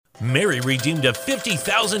Mary redeemed a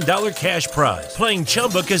 $50,000 cash prize playing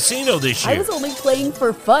Chumba Casino this year. I was only playing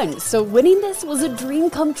for fun, so winning this was a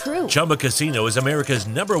dream come true. Chumba Casino is America's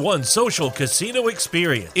 #1 social casino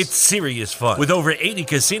experience. It's serious fun. With over 80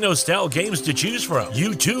 casino-style games to choose from,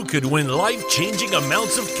 you too could win life-changing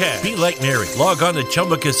amounts of cash. Be like Mary. Log on to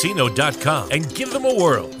ChumbaCasino.com and give them a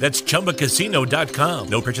whirl. That's ChumbaCasino.com.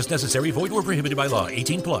 No purchase necessary. Void where prohibited by law.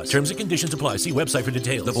 18 plus. Terms and conditions apply. See website for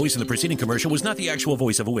details. The voice in the preceding commercial was not the actual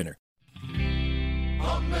voice of a winner.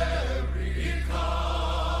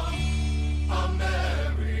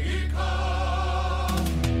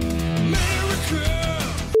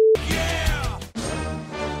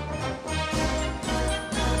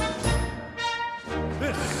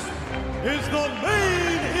 Is the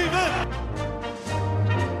main event.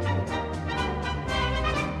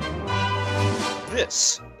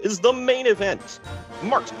 This is the main event.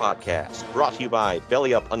 Mark's podcast, brought to you by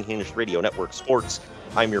Belly Up Unhinged Radio Network Sports.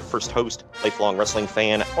 I'm your first host, lifelong wrestling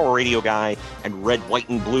fan, horror radio guy, and red, white,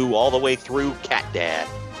 and blue all the way through, Cat Dad.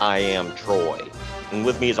 I am Troy. And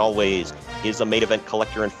with me, as always, is a main event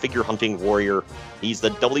collector and figure hunting warrior. He's the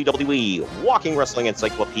WWE Walking Wrestling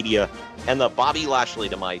Encyclopedia and the Bobby Lashley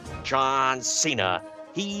to my John Cena.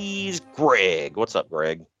 He's Greg. What's up,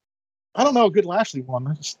 Greg? I don't know a good Lashley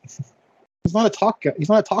one. He's not a talk guy. He's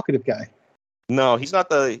not a talkative guy. No, he's not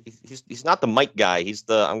the mic guy. He's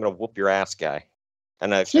the I'm gonna whoop your ass guy.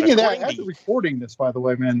 And speaking of that, after recording this, by the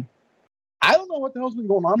way, man, I don't know what the hell's been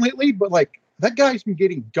going on lately, but like that guy's been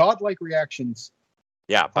getting godlike reactions.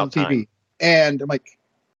 Yeah, on TV. Time. And I'm like,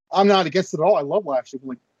 I'm not against it at all. I love Lashley. I'm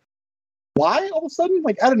like, why all of a sudden,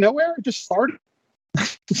 like out of nowhere, it just started?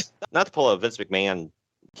 Not to pull a Vince McMahon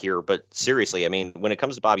here, but seriously, I mean, when it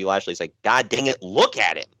comes to Bobby Lashley, it's like, God dang it, look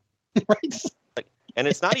at him. Right? Like, and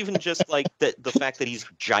it's not even just like the fact that he's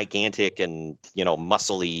gigantic and, you know,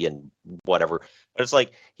 muscly and whatever. But it's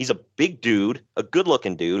like, he's a big dude, a good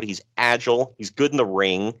looking dude. He's agile. He's good in the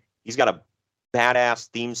ring. He's got a badass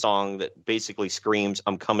theme song that basically screams,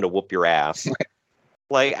 I'm coming to whoop your ass.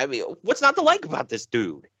 Like, I mean, what's not to like about this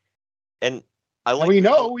dude? And I like. We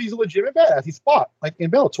know he's a legitimate badass. He fought like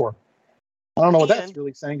in Bellator. I don't know what that's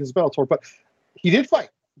really saying because Bellator, but he did fight.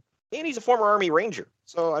 And he's a former Army Ranger.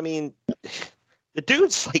 So, I mean, the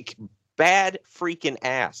dude's like bad freaking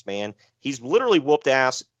ass, man. He's literally whooped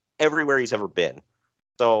ass everywhere he's ever been.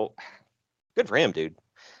 So, good for him, dude.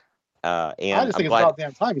 And I just think it's about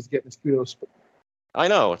damn time he's getting his kudos. I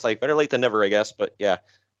know. It's like better late than never, I guess. But yeah,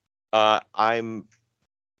 I'm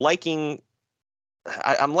liking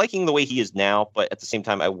the way he is now. But at the same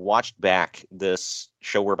time, I watched back this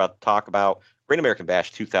show we're about to talk about, Great American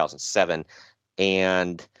Bash 2007.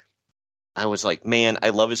 And I was like, man, I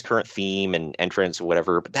love his current theme and entrance or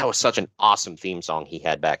whatever. But that was such an awesome theme song he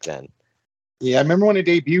had back then. Yeah, I remember when it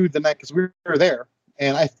debuted the night because we were there.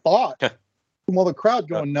 And I thought, from all the crowd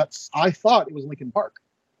going nuts, I thought it was Linkin Park.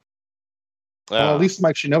 At least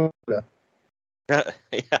Mike Shinoda.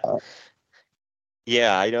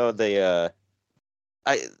 Yeah, I know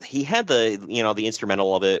he had the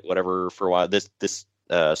instrumental of it, whatever, for a while. This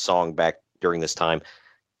song back during this time,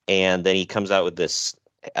 and then he comes out with this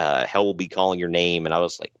 "Hell Will Be Calling Your Name," and I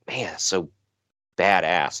was like, man, so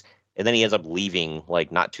badass. And then he ends up leaving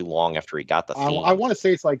like not too long after he got the theme. I want to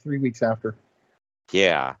say it's like 3 weeks after.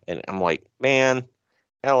 Yeah, and I'm like, man.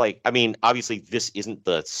 Like, I mean, obviously this isn't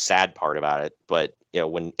the sad part about it, but you know,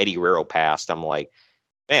 when Eddie Guerrero passed, I'm like,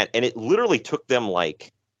 man, and it literally took them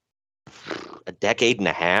like a decade and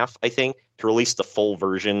a half, I think, to release the full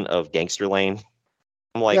version of Gangster Lane.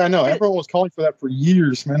 I'm like, yeah, I know. Everyone was calling for that for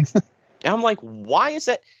years, man. And I'm like, why is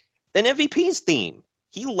that an MVP's theme?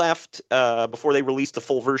 He left before they released the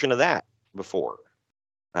full version of that before.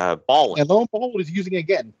 Ballin'. And lo and behold, he's using it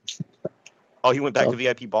again. Oh, he went back to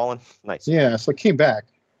VIP Ballin'? Nice. Yeah, so it came back.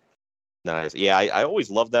 Nice. Yeah, I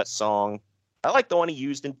always loved that song. I like the one he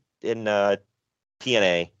used in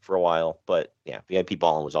TNA for a while, but yeah, VIP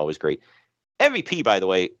Ballin' was always great. MVP, by the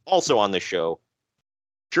way, also on this show,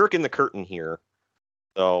 jerking the curtain here.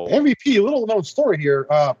 So MVP, little known story here.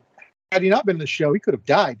 Had he not been in the show, he could have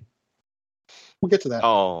died. We'll get to that.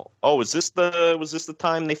 Oh, was this the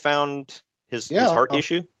time they found his heart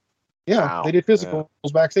issue? Yeah, wow. They did physicals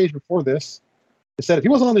backstage before this. They said if he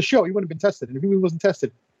wasn't on the show, he wouldn't have been tested. And if he wasn't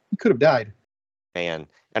tested, he could have died. Man,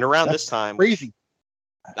 and around this time, crazy.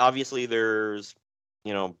 Obviously, there's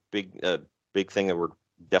big thing that we're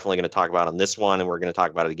definitely going to talk about on this one, and we're going to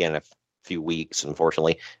talk about it again in a few weeks,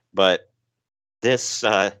 unfortunately. But this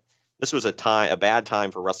was a bad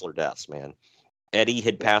time for wrestler deaths, man. Eddie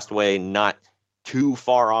had passed away not too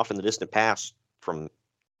far off in the distant past from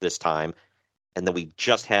this time, and then we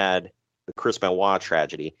just had the Chris Benoit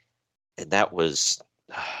tragedy, and that was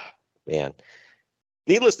man.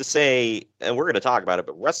 Needless to say, and we're going to talk about it,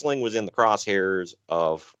 but wrestling was in the crosshairs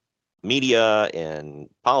of media and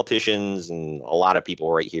politicians and a lot of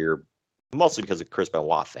people right here, mostly because of Chris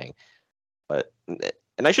Benoit thing. But,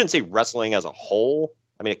 and I shouldn't say wrestling as a whole.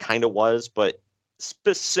 I mean, it kind of was, but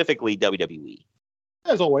specifically WWE.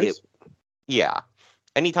 As always. Yeah.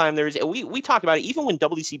 Anytime we talked about it, even when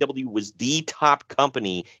WCW was the top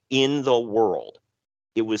company in the world,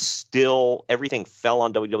 it was still, everything fell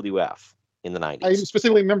on WWF in the 90s. I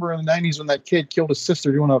specifically remember in the 90s when that kid killed his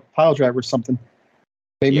sister doing a pile drive or something.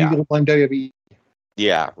 They immediately blamed WWE.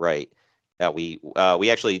 Yeah, right. We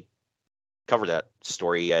actually covered that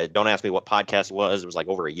story. Don't ask me what podcast it was. It was like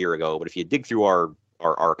over a year ago. But if you dig through our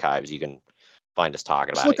archives, you can find us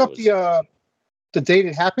talking about it. Look up the date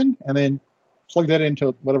it happened and then plug that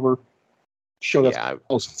into whatever show that's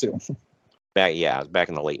posted to. It was back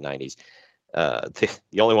in the late 90s.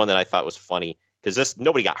 The only one that I thought was funny, because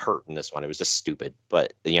nobody got hurt in this one. It was just stupid.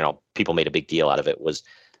 But, people made a big deal out of it, was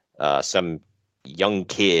some young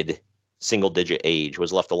kid, single-digit age,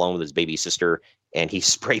 was left alone with his baby sister, and he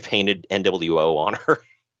spray painted NWO on her.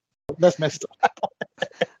 That's messed up.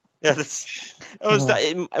 Yeah,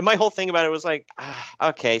 my whole thing about it was like,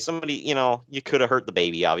 okay, somebody, you could have hurt the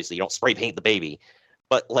baby. Obviously, you don't spray paint the baby,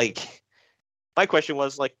 but like, my question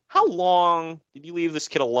was like, how long did you leave this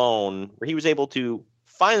kid alone where he was able to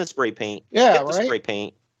find the spray paint, get the spray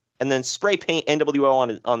paint, and then spray paint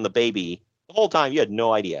NWO on the baby the whole time? You had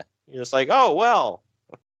no idea. You're just like, oh well,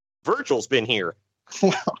 Virgil's been here.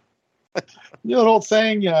 Well, the old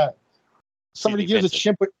saying, somebody gives a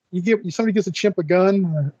chimp a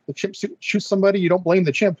gun, the chimp shoots somebody, you don't blame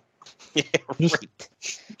the chimp. Yeah, right.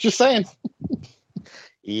 Just saying.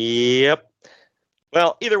 Yep.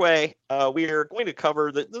 Well, either way, we are going to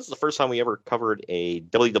cover this is the first time we ever covered a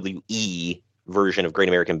WWE version of Great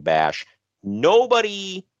American Bash.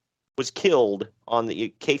 Nobody was killed on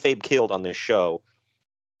the kayfabe killed on this show,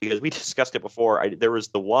 because we discussed it before. There was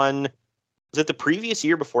the one, was it the previous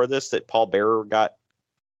year before this that Paul Bearer got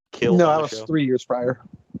killed? No, that was 3 years prior.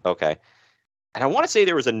 Okay. And I want to say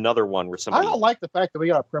there was another one where somebody... I don't like the fact that we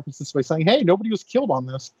got to preface this by saying, hey, nobody was killed on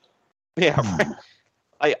this. Yeah,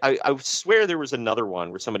 right. I swear there was another one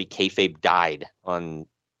where somebody kayfabe died on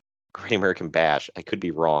Great American Bash. I could be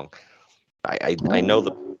wrong. I know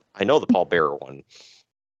the Paul Bearer one.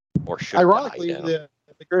 Or should ironically, die,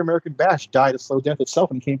 the Great American Bash died a slow death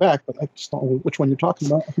itself and came back, but I just don't know which one you're talking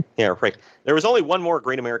about. Yeah, right. There was only one more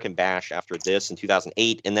Great American Bash after this in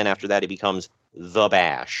 2008, and then after that it becomes The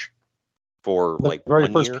Bash for the like very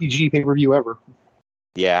 1 first year. PG pay-per-view ever.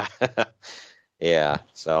 Yeah. Yeah.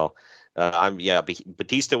 So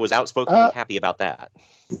Batista was outspokenly happy about that.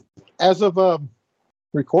 As of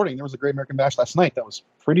recording, there was a Great American Bash last night that was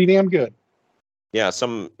pretty damn good. Yeah,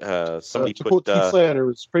 somebody to put quote Keith Slater, it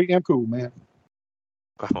was pretty damn cool, man.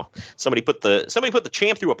 Well, somebody put the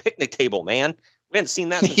champ through a picnic table, man. We hadn't seen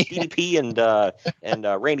that since DDP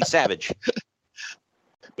and Randy Savage.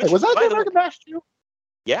 Wait, was that the American Bash too?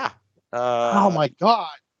 Yeah. Oh my god!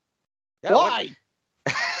 Yeah, why?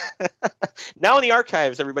 Now in the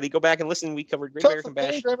archives, everybody go back and listen. We covered Great American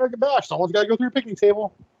Bash. Great American Bash. Someone's got to go through a picnic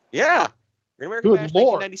table. Yeah, Great American Bash,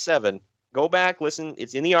 1997. Go back, listen.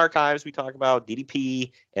 It's in the archives. We talk about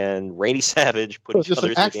DDP and Randy Savage putting it was just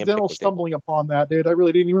an accidental stumbling upon that, dude. I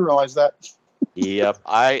really didn't even realize that. Yep,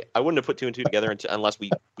 I wouldn't have put two and two together unless we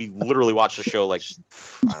literally watched the show like,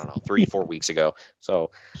 I don't know, 3-4 weeks ago.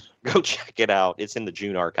 So go check it out. It's in the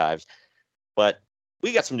June archives. But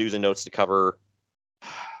we got some news and notes to cover.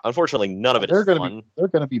 Unfortunately, none of it is fun. They're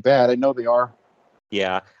going to be bad. I know they are.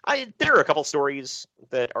 Yeah, there are a couple stories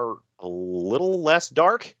that are a little less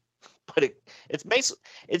dark, but it's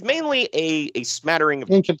mainly a smattering of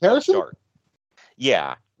in comparison. Dark.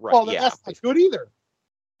 Yeah, right. Well, yeah, that's not good either.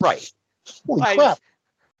 Right. Holy crap!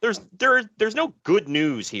 There's no good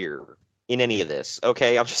news here in any of this.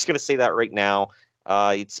 Okay, I'm just gonna say that right now.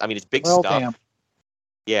 It's big stuff. Damn.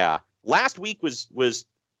 Yeah. Last week was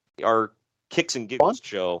our Kicks and Giggles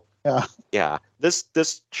show. Yeah. Yeah. This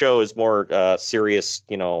show is more serious,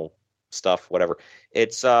 stuff, whatever.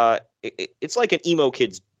 It's like an emo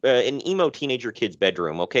teenager kid's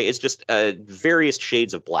bedroom, okay? It's just various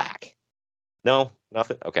shades of black. No,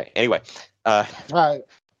 nothing. Okay. Anyway, right.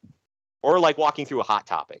 Or like walking through a Hot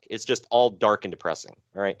Topic. It's just all dark and depressing.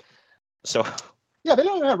 All right. So yeah, they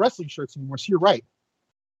don't even have wrestling shirts anymore. So you're right.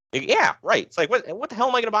 Yeah, right. It's like what the hell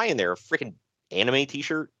am I gonna buy in there? A freaking anime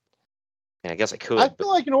T-shirt? I guess I could. I feel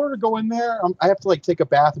like in order to go in there, I have to take a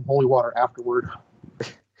bath in holy water afterward.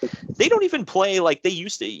 They don't even play like they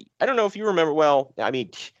used to. I don't know if you remember. Well, I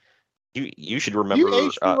mean, you should remember. You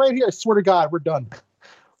aged me right here. I swear to God, we're done.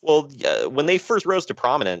 Well, when they first rose to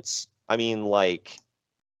prominence, I mean, like,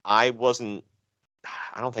 I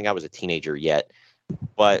don't think I was a teenager yet,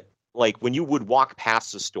 but like when you would walk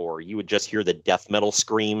past the store, you would just hear the death metal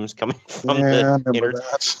screams coming from the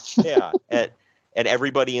that. Yeah. And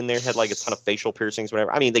everybody in there had like a ton of facial piercings,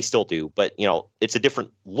 whatever. I mean, they still do, but you know, it's a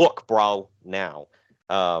different look, bro, now.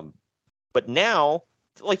 But now,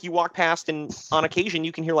 like you walk past and on occasion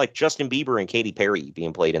you can hear like Justin Bieber and Katy Perry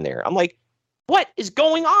being played in there. I'm like, what is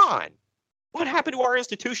going on? What happened to our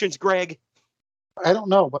institutions, Greg? I don't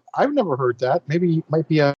know, but I've never heard that. Maybe it might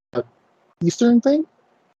be a Eastern thing.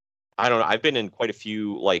 I don't know. I've been in quite a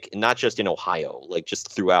few, like not just in Ohio, like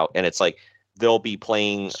just throughout, and it's like they'll be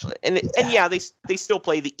playing, and yeah, they still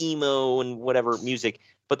play the emo and whatever music,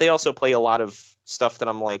 but they also play a lot of stuff that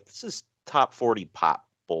I'm like, this is top 40 pop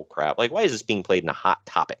bull crap. Like, why is this being played in a Hot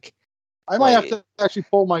Topic? I might have to actually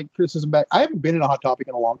pull my criticism back. I haven't been in a Hot Topic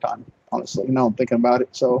in a long time, honestly. Now I'm thinking about it.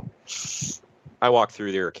 So I walk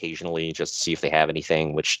through there occasionally just to see if they have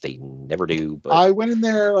anything, which they never do. But I went in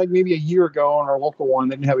there like maybe a year ago on our local one.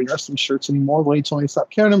 They didn't have any wrestling shirts anymore. The lady told me to stop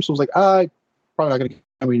carrying them. So I was like, I'm probably not going to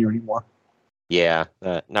come in here anymore. Yeah,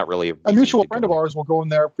 not really. A mutual friend of ours will go in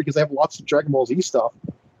there because they have lots of Dragon Ball Z stuff.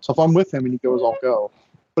 So if I'm with him and he goes, I'll go.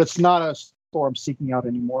 But it's not a store I'm seeking out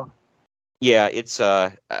anymore. Yeah, it's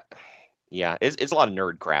a lot of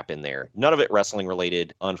nerd crap in there. None of it wrestling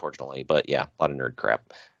related, unfortunately. But yeah, a lot of nerd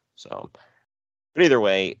crap. So, but either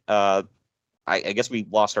way, I guess we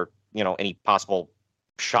lost our, any possible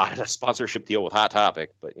shot at a sponsorship deal with Hot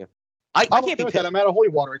Topic. But yeah, I can't be. I'm out of holy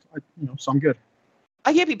water, so I'm good.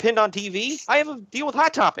 I can't be pinned on TV. I have a deal with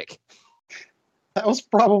Hot Topic. That was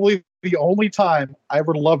probably the only time I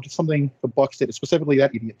ever loved something the Bucks did, specifically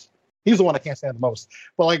that idiot. He's the one I can't stand the most.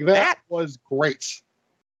 But like that was great.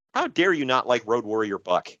 How dare you not like Road Warrior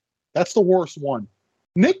Buck? That's the worst one.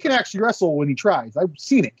 Nick can actually wrestle when he tries. I've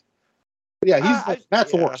seen it. But yeah,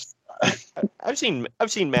 that's the worst. I've seen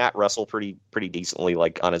Matt wrestle pretty decently,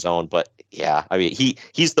 like on his own. But yeah, I mean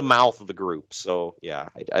he's the mouth of the group. So yeah,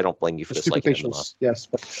 I don't blame you for disliking him. Yes,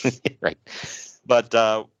 right. But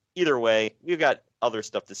either way, we've got other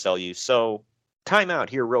stuff to sell you. So time out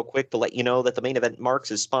here real quick to let you know that the Main Event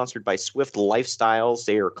Marks is sponsored by Swift Lifestyles.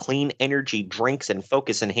 They are clean energy drinks and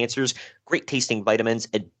focus enhancers, great tasting vitamins,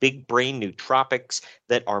 and big brain nootropics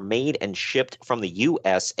that are made and shipped from the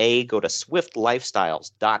USA. Go to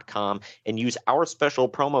swiftlifestyles.com and use our special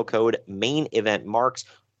promo code Main Event Marks,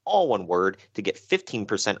 all one word, to get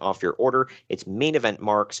 15% off your order. It's Main Event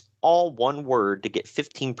Marks, all one word, to get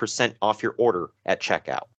 15% off your order at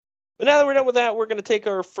checkout. But now that we're done with that, we're going to take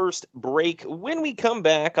our first break. When we come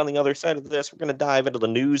back on the other side of this, we're going to dive into the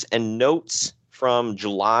news and notes from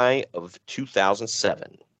July of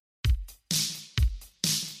 2007.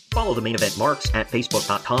 Follow the Main Event Marks at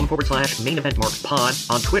Facebook.com/Main Event Marks Pod,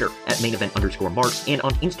 on Twitter at Main Event _Marks, and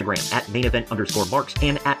on Instagram at Main Event _Marks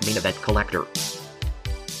and at Main Event Collector.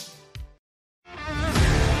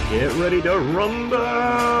 Get ready to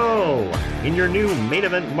rumble in your new Main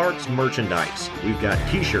Event Marks merchandise. We've got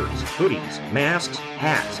t-shirts, hoodies, masks,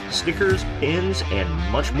 hats, stickers, pins, and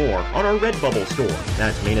much more on our Redbubble store.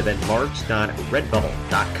 That's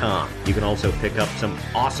maineventmarks.redbubble.com. You can also pick up some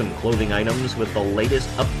awesome clothing items with the latest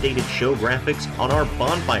updated show graphics on our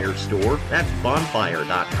Bonfire store. That's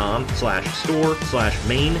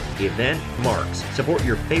bonfire.com/store/main event marks. Support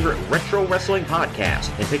your favorite retro wrestling podcast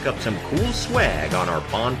and pick up some cool swag on our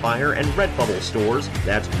Bonfire and Redbubble stores.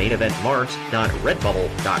 That's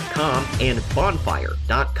maineventmarks.redbubble.com and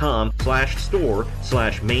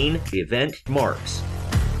bonfire.com/store/main event marks.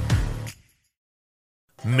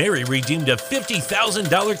 Mary redeemed a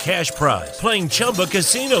 $50,000 cash prize playing Chumba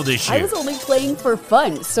Casino this year. I was only playing for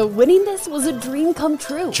fun, so winning this was a dream come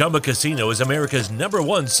true. Chumba Casino is America's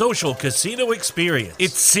 #1 social casino experience.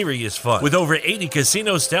 It's serious fun. With over 80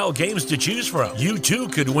 casino-style games to choose from, you too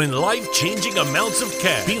could win life-changing amounts of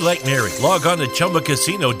cash. Be like Mary. Log on to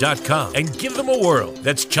ChumbaCasino.com and give them a whirl.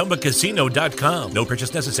 That's ChumbaCasino.com. No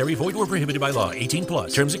purchase necessary. Void or prohibited by law.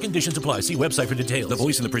 18+. Terms and conditions apply. See website for details. The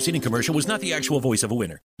voice in the preceding commercial was not the actual voice of a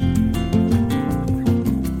winner.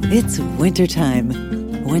 It's wintertime.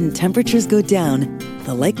 When temperatures go down,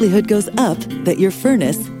 the likelihood goes up that your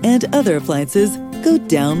furnace and other appliances go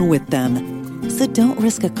down with them. So don't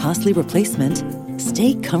risk a costly replacement.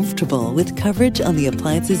 Stay comfortable with coverage on the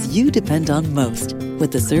appliances you depend on most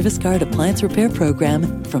with the Service Guard Appliance Repair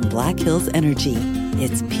Program from Black Hills Energy.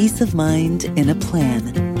 It's peace of mind in a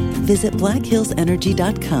plan. Visit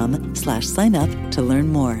blackhillsenergy.com/sign up to learn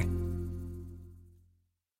more.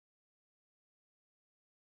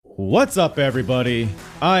 What's up, everybody?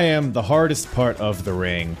 I am the hardest part of the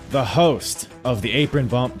ring, the host of the Apron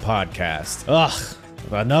Bump podcast. Ugh,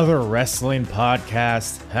 Another wrestling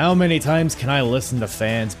podcast. How many times can I listen to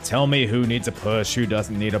fans tell me who needs a push, who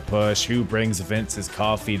doesn't need a push, who brings Vince's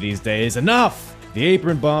coffee these days? Enough! The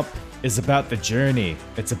Apron Bump is about the journey.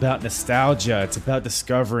 It's about nostalgia. It's about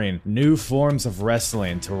discovering new forms of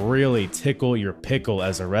wrestling to really tickle your pickle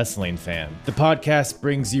as a wrestling fan. The podcast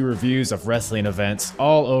brings you reviews of wrestling events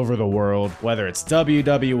all over the world, whether it's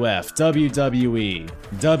WWF, WWE,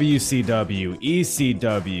 WCW,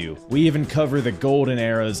 ECW. We even cover the golden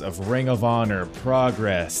eras of Ring of Honor,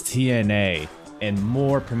 Progress, TNA, and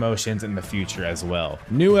more promotions in the future as well.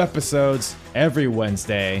 New episodes every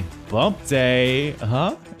Wednesday. Bump Day,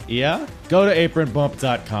 yeah? Go to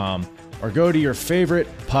apronbump.com or go to your favorite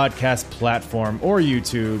podcast platform or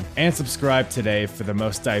YouTube and subscribe today for the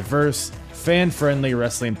most diverse, fan-friendly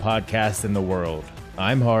wrestling podcast in the world.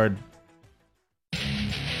 I'm Hard.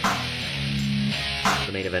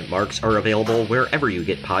 The Main Event Marks are available wherever you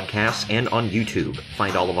get podcasts and on YouTube.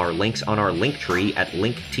 Find all of our links on our link tree at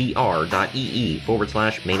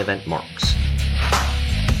linktr.ee/Main Event Marks.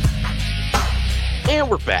 And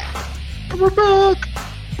we're back.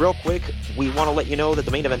 Real quick, we want to let you know that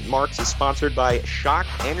the Main Event Marks is sponsored by Shocked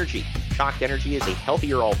Energy. Shocked Energy is a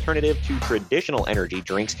healthier alternative to traditional energy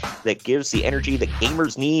drinks that gives the energy that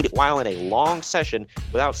gamers need while in a long session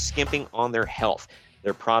without skimping on their health.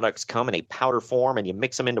 Their products come in a powder form and you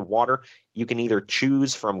mix them into water. You can either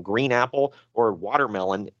choose from green apple or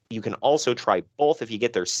watermelon. You can also try both if you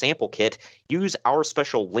get their sample kit. Use our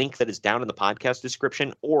special link that is down in the podcast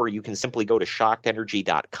description, or you can simply go to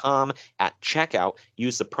shockedenergy.com at checkout.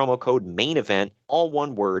 Use the promo code MAINEVENT, all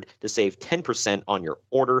one word, to save 10% on your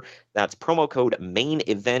order. That's promo code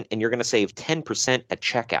MAINEVENT, and you're going to save 10% at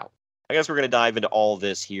checkout. I guess we're going to dive into all of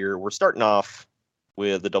this here. We're starting off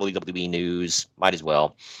with the WWE news, might as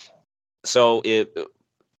well. So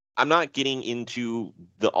I'm not getting into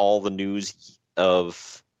all the news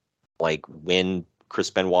of like when Chris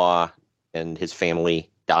Benoit and his family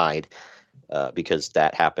died, because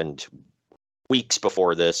that happened weeks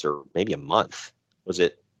before this, or maybe a month. Was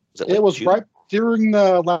it? It was June? Right during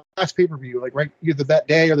the last pay-per-view, like right either that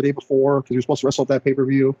day or the day before, because you're supposed to wrestle at that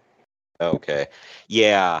pay-per-view. Okay,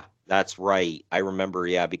 yeah, that's right. I remember,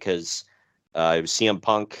 yeah, because it was CM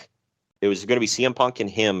Punk. It was going to be CM Punk and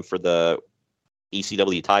him for the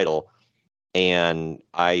ECW title, and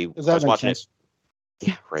I was watching it.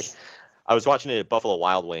 Yeah, right. I was watching it at Buffalo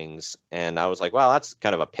Wild Wings, and I was like, "Well, that's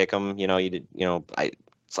kind of a pick'em."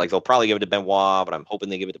 It's like they'll probably give it to Benoit, but I'm hoping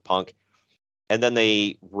they give it to Punk. And then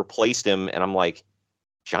they replaced him, and I'm like,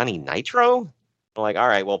 Johnny Nitro? I'm like, all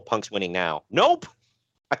right, well, Punk's winning now. Nope,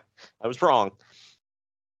 I was wrong.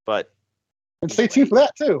 But and stay tuned for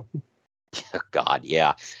that too. God,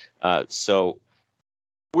 yeah. So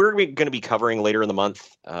we're going to be covering later in the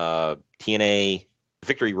month TNA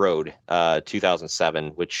Victory Road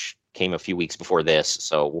 2007, which came a few weeks before this.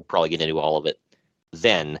 So we'll probably get into all of it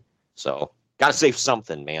then. So got to save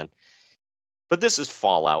something, man. But this is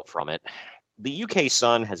fallout from it. The UK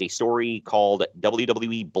Sun has a story called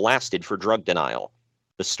WWE Blasted for Drug Denial.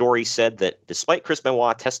 The story said that despite Chris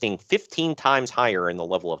Benoit testing 15 times higher in the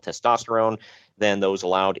level of testosterone than those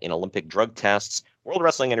allowed in Olympic drug tests, World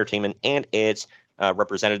Wrestling Entertainment and its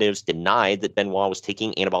representatives denied that Benoit was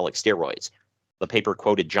taking anabolic steroids. The paper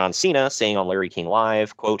quoted John Cena saying on Larry King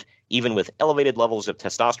Live, quote, "Even with elevated levels of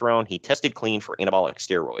testosterone, he tested clean for anabolic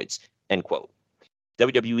steroids," end quote.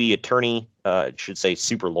 WWE attorney,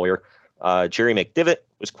 super lawyer, Jerry McDivitt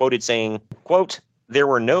was quoted saying, quote, "There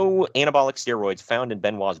were no anabolic steroids found in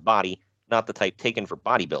Benoit's body, not the type taken for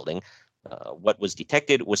bodybuilding. What was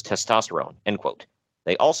detected was testosterone," end quote.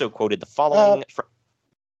 They also quoted the following.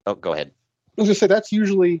 Go ahead. I was going to say that's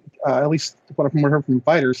usually, at least what I've heard from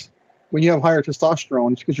fighters, when you have higher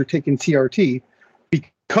testosterone, it's because you're taking TRT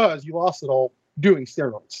because you lost it all doing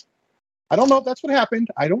steroids. I don't know if that's what happened.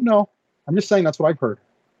 I don't know. I'm just saying that's what I've heard.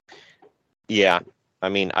 Yeah. I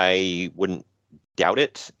mean, I wouldn't doubt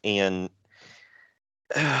it. And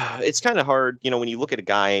it's kind of hard, when you look at a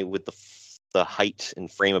guy with the height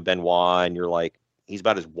and frame of Benoit, and you're like, he's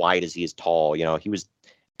about as wide as he is tall. He's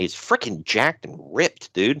freaking jacked and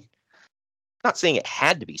ripped, dude. Not saying it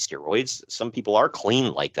had to be steroids. Some people are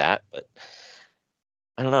clean like that, but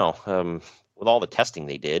I don't know. With all the testing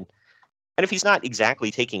they did, and if he's not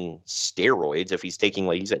exactly taking steroids, if he's taking,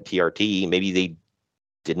 like you said, TRT, maybe they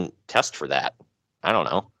didn't test for that. I don't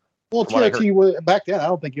know. Well, TRT was, back then, I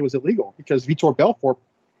don't think it was illegal because Vitor Belfort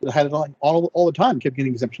had it on all the time, kept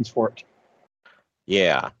getting exemptions for it.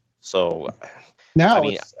 Yeah. So now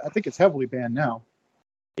I think it's heavily banned now.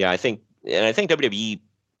 Yeah, I think WWE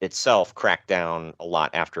itself cracked down a lot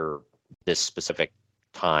after this specific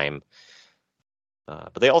time.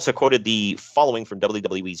 But they also quoted the following from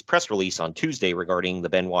WWE's press release on Tuesday regarding the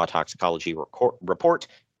Benoit toxicology report.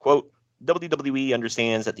 Quote, WWE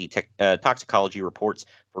understands that the toxicology reports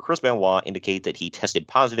for Chris Benoit indicate that he tested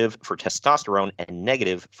positive for testosterone and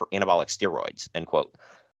negative for anabolic steroids, end quote.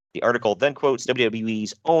 The article then quotes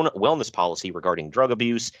WWE's own wellness policy regarding drug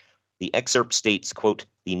abuse. The excerpt states, quote,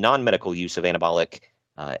 the non-medical use of anabolic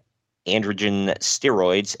androgen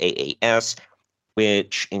steroids, AAS,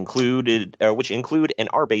 which include and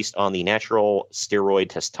are based on the natural steroid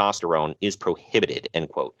testosterone, is prohibited, end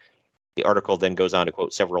quote. The article then goes on to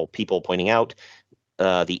quote several people pointing out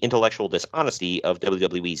the intellectual dishonesty of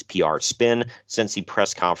WWE's PR spin since the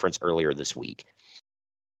press conference earlier this week.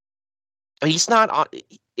 He's not,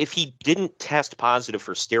 if he didn't test positive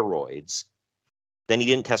for steroids, then he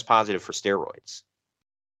didn't test positive for steroids.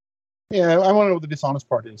 Yeah, I want to know what the dishonest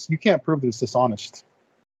part is. You can't prove that it's dishonest.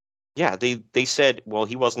 Yeah, they said, well,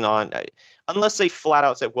 he wasn't on, unless they flat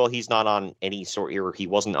out said, well, he's not on any sort, or he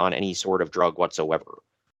wasn't on any sort of drug whatsoever.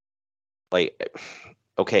 Like,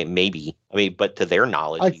 okay, maybe. I mean, but to their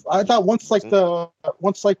knowledge, I thought once the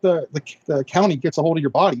county gets a hold of your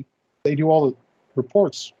body, they do all the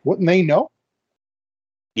reports. Wouldn't they know?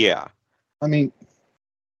 Yeah. I mean,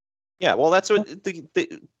 yeah. Well, that's what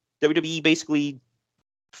the WWE basically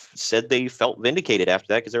said. They felt vindicated after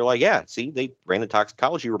that because they're like, yeah, see, they ran the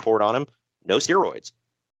toxicology report on him, no steroids,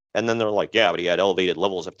 and then they're like, yeah, but he had elevated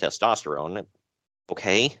levels of testosterone.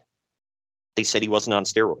 Okay, they said he wasn't on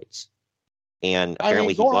steroids. And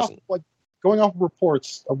apparently he wasn't. Going off of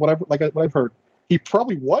reports of what I've heard, he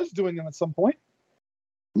probably was doing them at some point.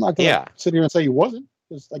 I'm not going to sit here and say he wasn't,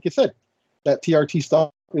 because like you said, that TRT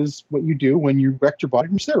stuff is what you do when you wrecked your body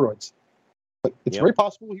from steroids. But it's very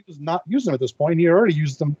possible he was not using them at this point. He already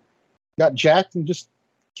used them, got jacked, and just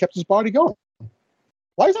kept his body going.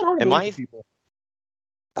 Why is that hard to believe people?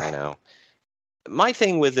 I know. My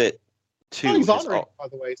thing with it, too... He's exonerated, by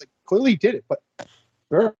the way. It's like, clearly he did it, but...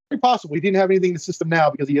 very possible he didn't have anything in the system now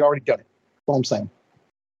because he had already done it. That's all I'm saying.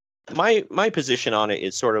 My position on it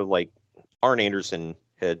is sort of like Arn Anderson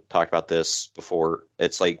had talked about this before.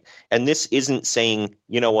 It's like, and this isn't saying,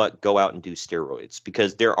 you know what, go out and do steroids,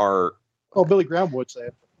 because there are... Oh, Billy Graham would say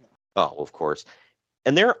it. Oh, of course.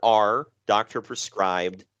 And there are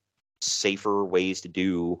doctor-prescribed safer ways to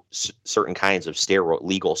do certain kinds of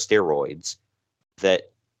legal steroids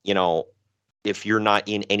that, you know, if you're not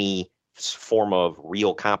in any form of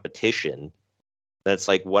real competition, that's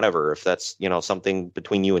like, whatever, if that's, you know, something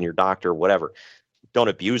between you and your doctor, whatever, don't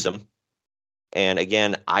abuse them. And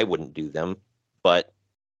again, I wouldn't do them, but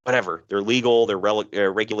whatever, they're legal,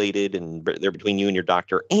 they're regulated, and they're between you and your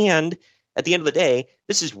doctor. And at the end of the day,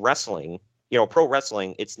 this is wrestling, you know, pro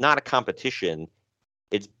wrestling. It's not a competition,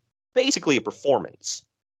 it's basically a performance.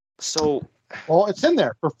 So, well, it's in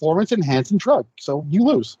there, performance enhancing drug, so you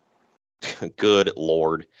lose. Good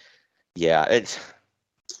Lord. Yeah, I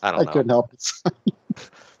don't know. I couldn't help it.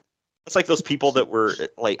 It's like those people that were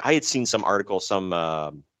like, I had seen some article,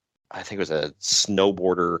 I think it was a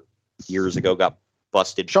snowboarder years ago got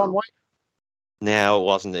busted. Shaun White? No, it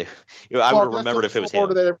wasn't. I would have remembered if it was him.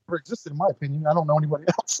 Snowboarder that ever existed, in my opinion. I don't know anybody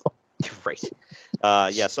else. So. Right.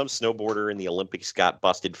 Yeah, some snowboarder in the Olympics got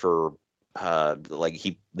busted for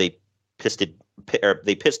they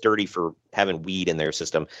pissed dirty for having weed in their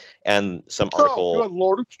system, and some article. Oh, good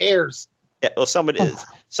Lord, who cares? Yeah, well, some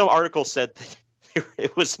article said that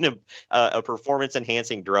it was a performance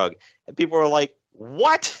enhancing drug, and people were like,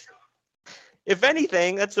 "What? If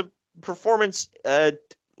anything, that's a performance.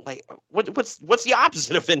 What's the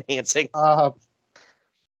opposite of enhancing?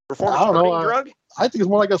 Performance burning drug? I think it's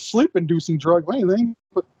more like a sleep inducing drug, or anything.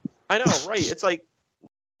 But I know, right? It's like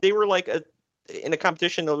they were like in a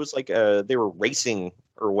competition that was like they were racing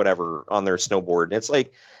or whatever on their snowboard, and it's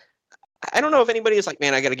like, I don't know if anybody is like,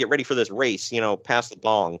 man, I got to get ready for this race, you know, pass the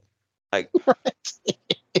bong. Like,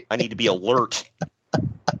 I need to be alert.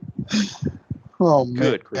 Oh,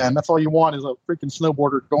 man, that's all you want is a freaking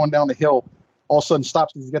snowboarder going down the hill. All of a sudden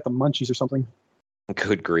stops because he's got the munchies or something.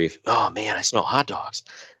 Good grief. Oh, man, I smell hot dogs.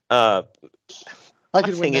 I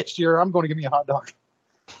could win next year. I'm going to give me a hot dog.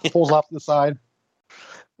 Pulls off to the side.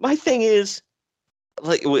 My thing is,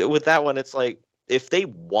 like, with that one, it's like, if they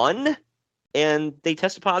won and they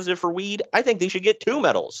tested positive for weed, I think they should get 2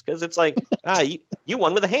 medals, because it's like, you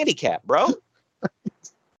won with a handicap, bro.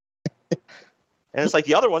 And it's like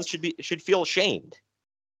the other ones should feel ashamed.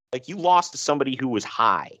 Like, you lost to somebody who was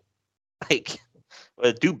high. Like,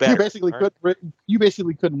 do better. You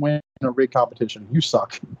basically couldn't win a rig competition. You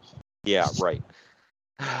suck. Yeah, right.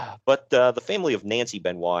 But the family of Nancy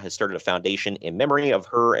Benoit has started a foundation in memory of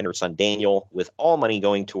her and her son Daniel, with all money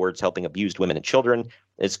going towards helping abused women and children.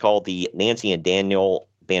 It's called the Nancy and Daniel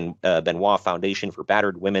Benoit Foundation for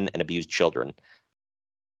Battered Women and Abused Children.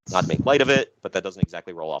 Not to make light of it, but that doesn't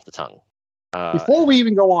exactly roll off the tongue. Before we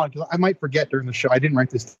even go on, because I might forget during the show, I didn't write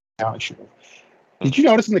this down. Did you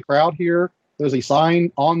notice in the crowd here, there's a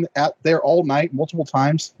sign at there all night, multiple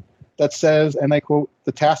times, that says, and I quote,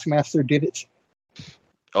 "The Taskmaster did it."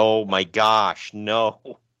 Oh my gosh, no.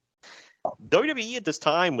 WWE at this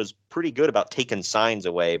time was pretty good about taking signs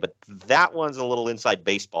away, but that one's a little inside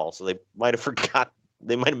baseball, so they might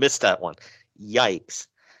have missed that one. Yikes.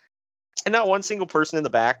 And not one single person in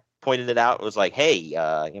the back pointed it out. It was like, hey,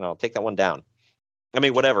 take that one down. I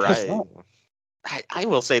mean, whatever. I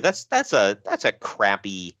will say that's a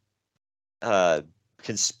crappy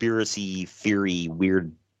conspiracy theory,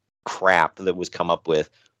 weird crap that was come up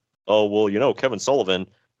with. Oh, well, Kevin Sullivan,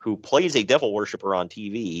 who plays a devil worshiper on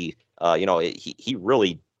TV, he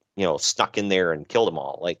really, snuck in there and killed them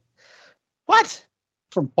all. Like, what?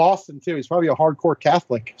 From Boston, too. He's probably a hardcore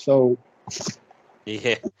Catholic, so...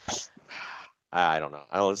 Yeah. I don't know.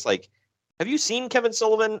 I was like, have you seen Kevin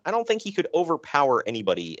Sullivan? I don't think he could overpower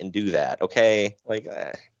anybody and do that, okay? Like,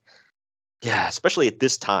 yeah, especially at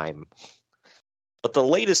this time. But the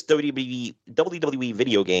latest WWE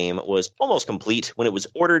video game was almost complete when it was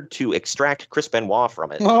ordered to extract Chris Benoit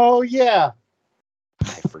from it. Oh, yeah.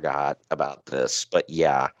 I forgot about this, but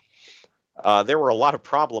yeah. There were a lot of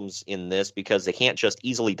problems in this because they can't just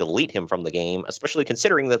easily delete him from the game, especially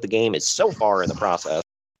considering that the game is so far in the process.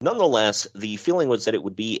 Nonetheless, the feeling was that it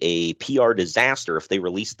would be a PR disaster if they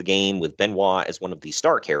released the game with Benoit as one of the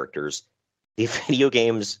star characters. The video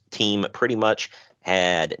games team pretty much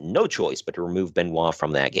had no choice but to remove Benoit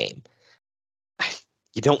from that game.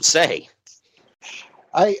 You don't say.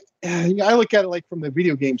 I look at it like from the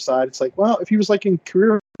video game side. It's like, well, if he was like in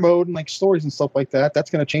career mode and like stories and stuff like that, that's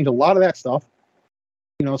going to change a lot of that stuff.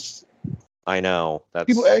 I know. I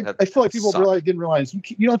feel like people didn't realize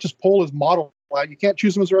you don't just pull his model out. You can't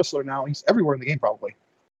choose him as a wrestler now. He's everywhere in the game, probably.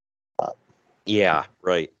 Yeah,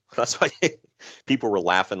 right. That's why people were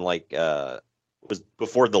laughing. Like, it was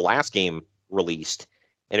before the last game released,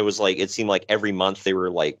 and it was like it seemed like every month they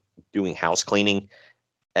were like doing house cleaning,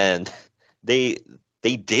 and they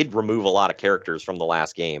did remove a lot of characters from the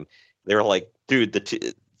last game. They were like, dude,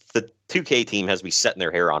 the 2K team has me setting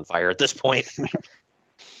their hair on fire at this point.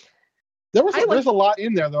 There's a lot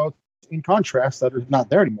in there though, in contrast, that are not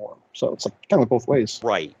there anymore. So it's like kind of both ways.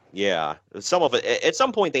 Right. Yeah. Some of it, at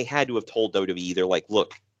some point they had to have told WWE, they're like,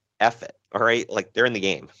 look, F it. All right. Like, they're in the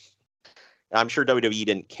game. I'm sure WWE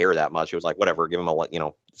didn't care that much. It was like, whatever, give them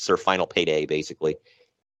it's their final payday, basically.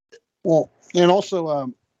 Well, and also,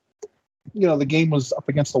 the game was up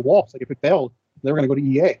against the wall. It's like, if it failed, they were going to go to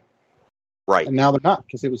EA. Right. And now they're not,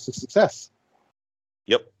 because it was a success.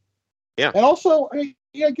 Yep. Yeah. And also, I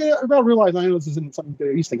realize, I know this isn't something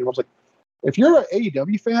that he's thinking. I was like, if you're an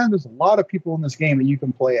AEW fan, there's a lot of people in this game that you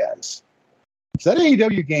can play as. It's that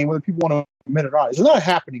AEW game, whether people want to admit it or not, it's not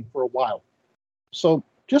happening for a while. So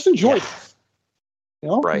just enjoy it.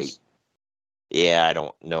 Right. Yeah, I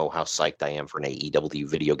don't know how psyched I am for an AEW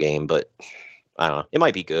video game, but I don't know. It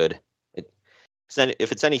might be good.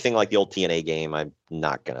 If it's anything like the old TNA game, I'm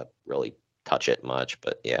not going to really touch it much,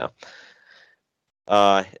 but yeah.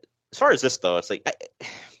 As far as this, though, it's like...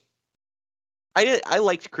 I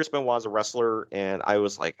liked Chris Benoit as a wrestler, and I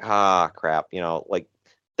was like, crap,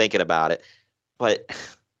 thinking about it. But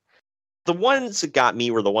the ones that got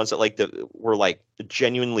me were the ones that were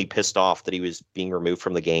genuinely pissed off that he was being removed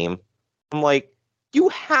from the game. I'm like, you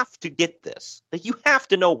have to get this. Like, you have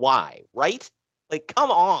to know why, right? Like, come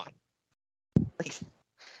on.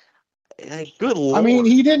 Like good Lord. I mean,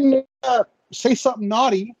 he didn't say something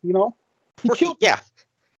naughty, He killed. Yeah.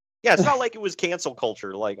 Yeah, it's not like it was cancel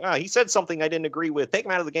culture. Like, he said something I didn't agree with. Take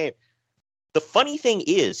him out of the game. The funny thing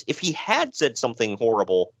is, if he had said something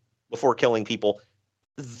horrible before killing people,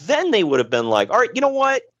 then they would have been like, all right, you know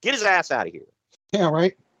what? Get his ass out of here. Yeah,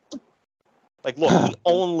 right. Like, look, he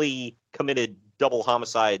only committed double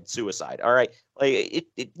homicide, suicide. All right. Like,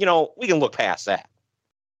 we can look past that.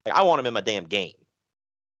 Like, I want him in my damn game.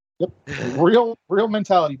 Yep. Real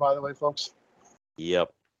mentality, by the way, folks.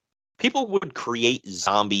 Yep. People would create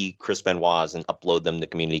zombie Chris Benoits and upload them to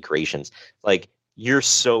community creations. Like, you're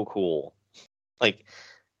so cool. Like,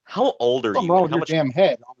 how old are Something you? wrong with your damn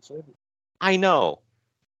head, honestly. I know.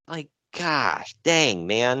 Like, gosh, dang,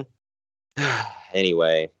 man.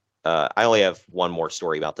 Anyway, I only have one more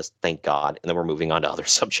story about this, thank God, and then we're moving on to other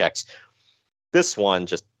subjects. This one,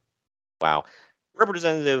 just, wow.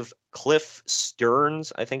 Representative Cliff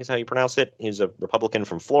Stearns, I think is how you pronounce it. He's a Republican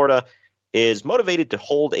from Florida. is motivated to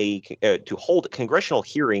hold congressional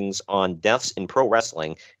hearings on deaths in pro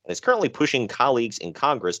wrestling and is currently pushing colleagues in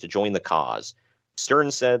Congress to join the cause.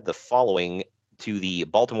 Stern said the following to the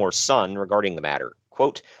Baltimore Sun regarding the matter,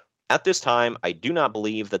 quote, "At this time, I do not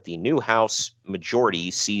believe that the new House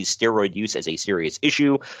majority sees steroid use as a serious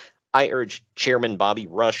issue. I urge Chairman Bobby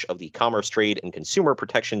Rush of the Commerce, Trade, and Consumer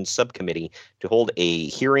Protection Subcommittee to hold a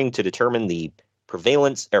hearing to determine the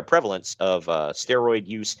prevalence of steroid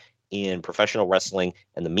use in professional wrestling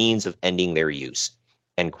and the means of ending their use."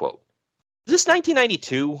 End quote. Is this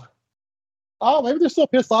 1992? Oh, maybe they're still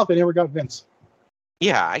pissed off they never got Vince.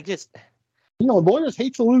 Yeah, the lawyers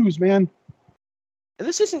hate to lose, man.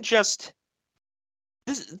 This isn't just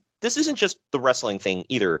the wrestling thing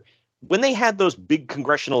either. When they had those big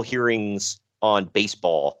congressional hearings on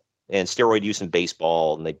baseball and steroid use in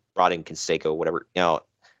baseball, and they brought in Canseco, whatever, the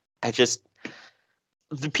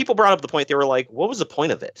people brought up the point. They were like, "What was the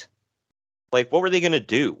point of it? Like, what were they going to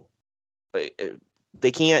do?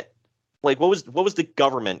 They can't. Like, what was the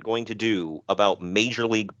government going to do about Major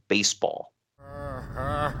League Baseball?"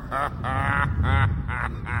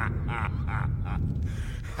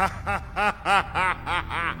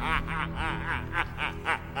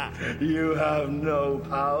 You have no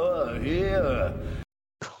power here.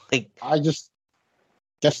 I just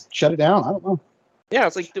shut it down. I don't know. Yeah,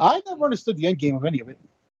 it's like I never understood the end game of any of it.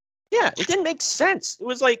 Yeah, it didn't make sense. It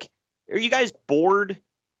was like, are you guys bored?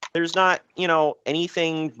 There's not,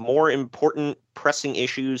 anything more important, pressing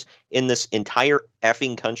issues in this entire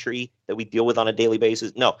effing country that we deal with on a daily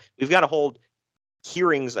basis. No, we've got to hold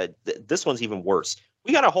hearings. This one's even worse.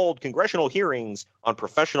 We got to hold congressional hearings on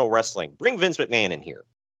professional wrestling. Bring Vince McMahon in here.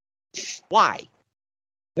 Why?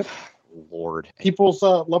 Yep. Lord. People's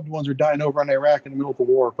loved ones are dying over in Iraq in the middle of the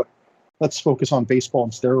war, but let's focus on baseball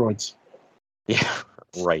and steroids. Yeah,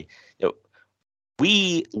 right.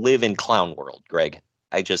 We live in clown world, Greg.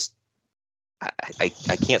 I can't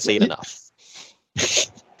say it enough.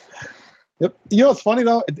 Yep. It's funny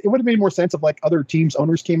though. It would have made more sense if other teams'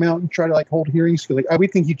 owners came out and tried to hold hearings because we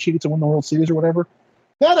think he cheated to win the World Series or whatever.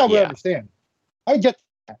 That I would understand. I get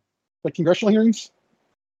that. But congressional hearings,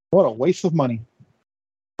 what a waste of money.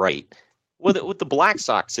 Right. With the Black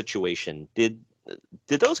Sox situation, did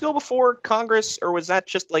those go before Congress, or was that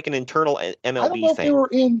just like an internal MLB thing? I don't know if they were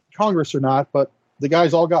in Congress or not, but the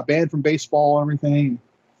guys all got banned from baseball and everything.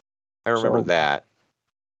 I remember that.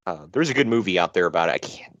 There's a good movie out there about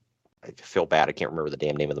it. I feel bad. I can't remember the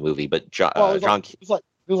damn name of the movie, but it was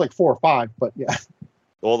like 4 or 5, but yeah.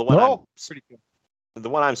 Well, the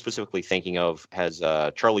one I'm specifically thinking of has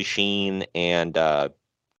Charlie Sheen and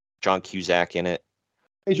John Cusack in it.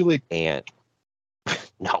 Major League. And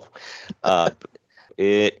no,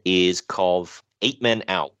 it is called 8 Men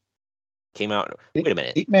Out. Came out. Wait a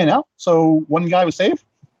minute. 8 Men Out. So one guy was saved.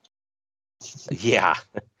 Yeah.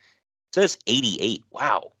 It says 88.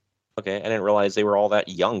 Wow. Okay, I didn't realize they were all that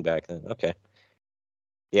young back then. Okay.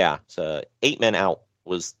 Yeah, so 8 Men Out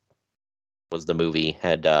was the movie.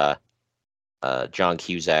 Had John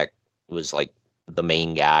Cusack was like the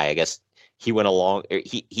main guy. I guess he went along.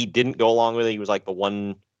 He didn't go along with it. He was like the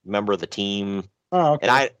one member of the team. Oh, okay.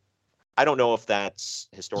 And I don't know if that's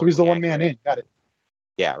historical. So he's the one man in. Got it.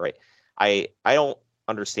 Yeah, right. I don't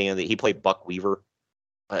understand that he played Buck Weaver.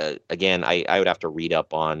 Again, I would have to read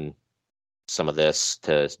up on some of this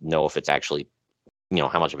to know if it's actually,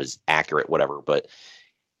 how much of it is accurate, whatever. But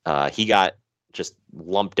he got just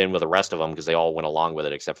lumped in with the rest of them because they all went along with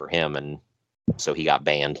it except for him, and so he got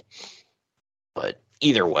banned. But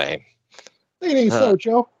either way, it ain't so,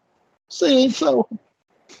 Joe. Say it ain't so.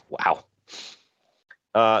 Wow.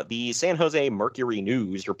 The San Jose Mercury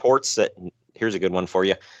News reports that, here's a good one for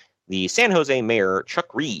you. The San Jose mayor,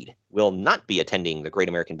 Chuck Reed, will not be attending the Great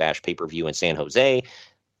American Bash pay-per-view in San Jose,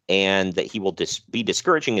 and that he will be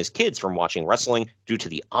discouraging his kids from watching wrestling due to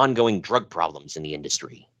the ongoing drug problems in the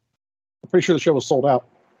industry. I'm pretty sure the show was sold out.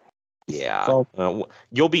 Yeah. So,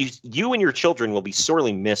 you and your children will be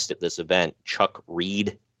sorely missed at this event, Chuck Reed.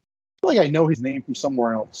 I feel like I know his name from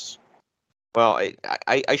somewhere else. Well,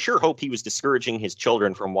 I sure hope he was discouraging his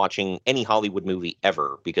children from watching any Hollywood movie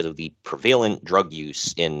ever because of the prevalent drug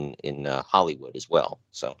use in Hollywood as well.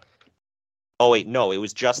 So, oh wait, no, it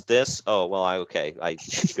was just this. Oh well, okay.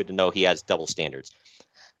 Good to know he has double standards.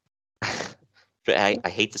 I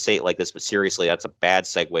hate to say it like this, but seriously, that's a bad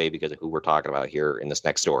segue because of who we're talking about here in this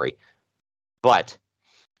next story. But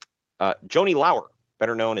Joanie Laurer,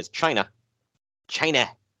 better known as Chyna,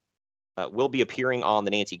 will be appearing on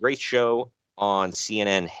the Nancy Grace Show on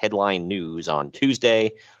CNN Headline News on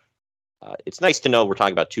Tuesday. It's nice to know we're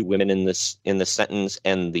talking about two women in this sentence,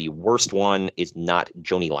 and the worst one is not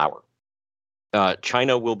Joanie Laurer.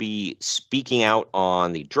 China will be speaking out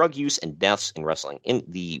on the drug use and deaths in wrestling in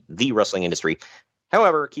the wrestling industry.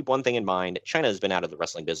 However, keep one thing in mind: China has been out of the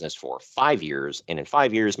wrestling business for 5 years, and in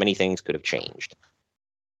 5 years, many things could have changed,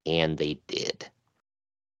 and they did.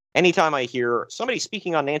 Anytime I hear somebody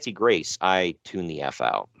speaking on Nancy Grace, I tune the F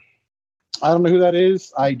out. I don't know who that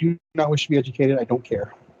is. I do not wish to be educated. I don't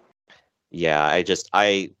care. Yeah, I just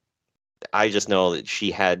know that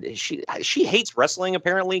she hates wrestling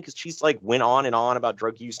apparently, because she's like went on and on about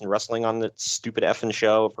drug use and wrestling on the stupid effing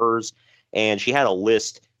show of hers, and she had a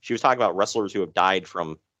list. She was talking about wrestlers who have died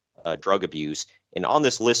from drug abuse, and on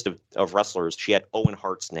this list of wrestlers, she had Owen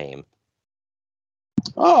Hart's name.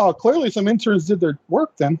 Oh, clearly some interns did their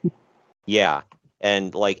work then. Yeah,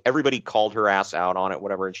 and like everybody called her ass out on it,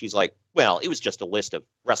 whatever, and she's like, "Well, it was just a list of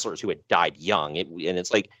wrestlers who had died young," and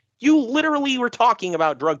it's like, you literally were talking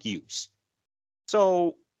about drug use.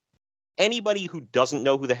 So anybody who doesn't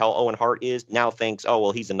know who the hell Owen Hart is now thinks, oh,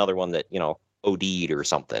 well, he's another one that, OD'd or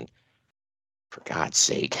something. For God's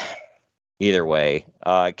sake. Either way,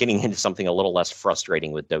 getting into something a little less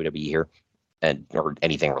frustrating with WWE here, or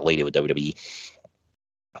anything related with WWE.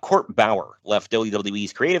 Court Bauer left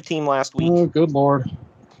WWE's creative team last week. Oh, good Lord.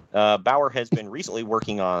 Bauer has been recently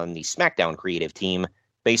working on the SmackDown creative team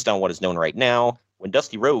based on what is known right now. When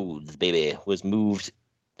Dusty Rhodes, baby, was moved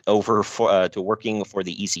over to working for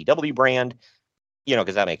the ECW brand,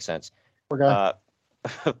 because that makes sense.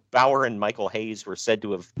 Bauer and Michael Hayes were said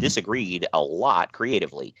to have disagreed a lot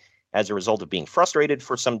creatively. As a result of being frustrated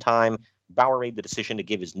for some time, Bauer made the decision to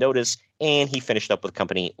give his notice, and he finished up with the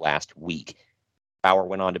company last week. Bauer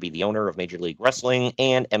went on to be the owner of Major League Wrestling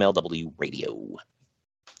and MLW Radio.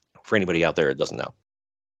 For anybody out there that doesn't know.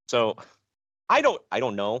 So, I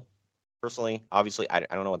don't know, personally. Obviously, I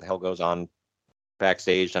don't know what the hell goes on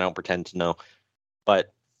backstage. I don't pretend to know.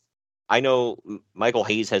 But I know Michael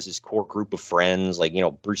Hayes has his core group of friends, like,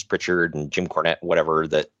 Bruce Pritchard and Jim Cornette, whatever,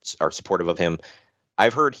 that are supportive of him.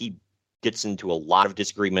 I've heard he gets into a lot of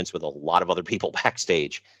disagreements with a lot of other people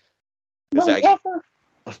backstage.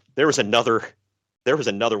 There was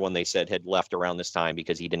another one they said had left around this time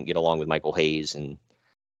because he didn't get along with Michael Hayes, and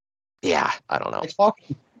yeah, I don't know.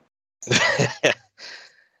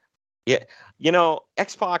 Yeah,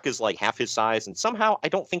 X-Pac is like half his size, and somehow I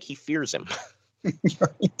don't think he fears him.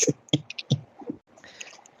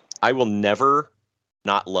 I will never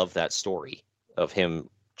not love that story of him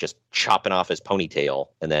just chopping off his ponytail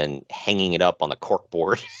and then hanging it up on the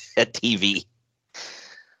corkboard at TV.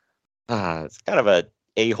 It's kind of a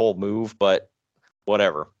a-hole move, but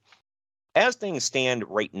whatever. As things stand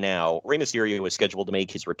right now, Rey Mysterio is scheduled to make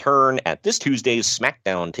his return at this Tuesday's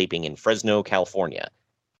SmackDown taping in Fresno, California.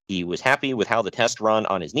 He was happy with how the test run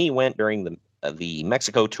on his knee went during the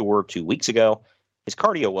Mexico tour 2 weeks ago. His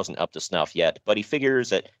cardio wasn't up to snuff yet, but he figures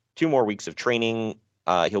that 2 more weeks of training,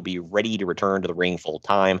 he'll be ready to return to the ring full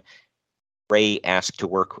time. Rey asked to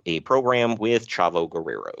work a program with Chavo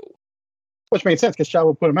Guerrero. Which made sense because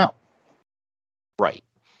Chavo put him out. Right.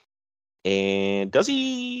 And does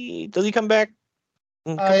he come back?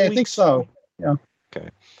 I think so. Yeah. Okay.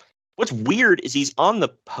 What's weird is he's on the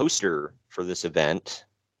poster for this event.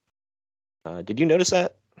 Did you notice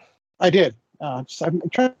that? I did. I'm trying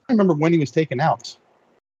to remember when he was taken out.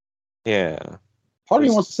 Yeah. Part of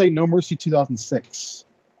me wants to say No Mercy 2006.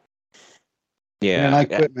 Yeah. And I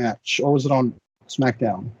Quit match. Or was it on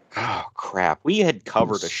SmackDown? Oh, crap. We had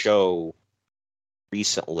covered a show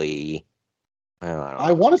recently.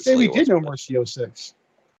 I want to say we did No Mercy 06.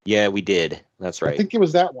 Yeah, we did. That's right. I think it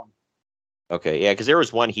was that one. Okay, yeah, because there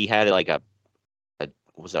was one he had like a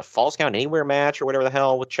Falls Count Anywhere match or whatever the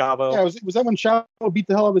hell with Chavo. Yeah, was that when Chavo beat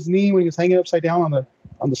the hell out of his knee when he was hanging upside down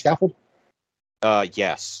on the scaffold?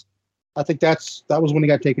 Yes. I think that was when he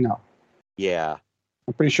got taken out. Yeah.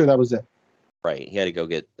 I'm pretty sure that was it. Right. He had to go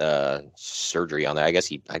get surgery on that. I guess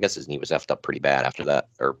his knee was effed up pretty bad after that,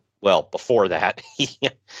 or well, before that.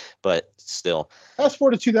 But still. Fast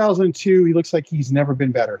forward to 2002, he looks like he's never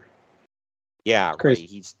been better. Yeah,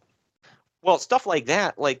 right. Well, stuff like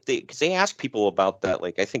that, like because they ask people about that.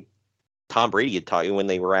 Like I think Tom Brady had taught you when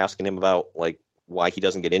they were asking him about like why he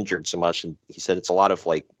doesn't get injured so much, and he said it's a lot of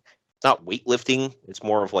like it's not weightlifting, it's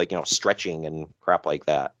more of like stretching and crap like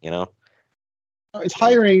that. It's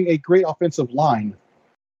hiring a great offensive line.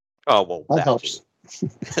 Oh well, that helps.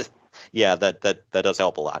 Yeah, that does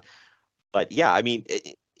help a lot. But yeah, I mean,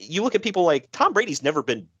 you look at people like Tom Brady's never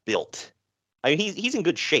been built. I mean, he's in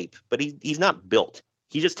good shape, but he's not built.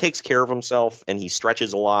 He just takes care of himself and he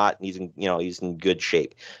stretches a lot and he's in good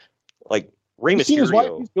shape. Like Rey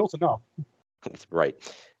Mysterio, he's built enough. Right.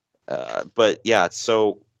 But yeah,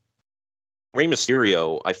 so Rey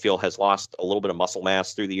Mysterio, I feel, has lost a little bit of muscle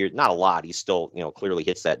mass through the years. Not a lot. He still, clearly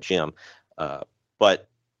hits that gym. But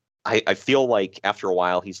I feel like after a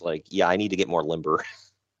while, he's like, yeah, I need to get more limber.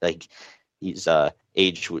 Like he's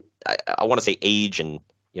age. I want to say age and,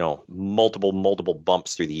 multiple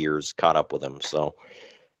bumps through the years caught up with him. So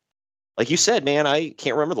like you said, man, I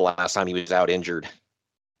can't remember the last time he was out injured.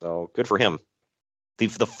 So good for him.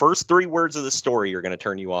 The first 3 words of the story are going to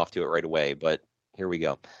turn you off to it right away. But here we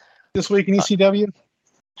go. This week in ECW?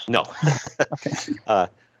 No. Okay.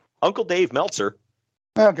 Uncle Dave Meltzer.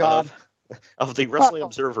 Oh, God. Of the Wrestling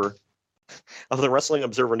Observer. Of the Wrestling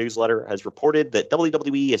Observer newsletter has reported that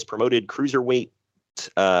WWE has promoted cruiserweight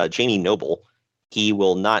Jamie Noble. He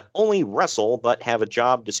will not only wrestle, but have a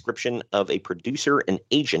job description of a producer and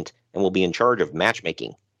agent and will be in charge of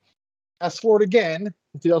matchmaking. Fast forward again,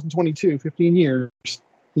 in 2022, 15 years,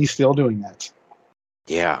 he's still doing that.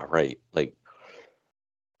 Yeah, right. Like,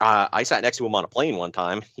 I sat next to him on a plane one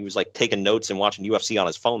time. He was like taking notes and watching UFC on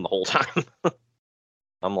his phone the whole time.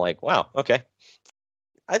 I'm like, wow, okay.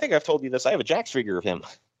 I think I've told you this. I have a Jax figure of him.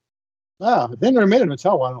 Ah, they never made a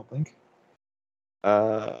Mattel, I don't think.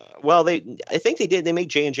 Well, I think they did. They made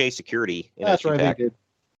J&J Security. That's right, they did.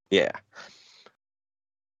 Yeah.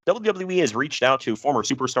 WWE has reached out to former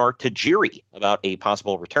superstar Tajiri about a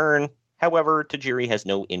possible return. However, Tajiri has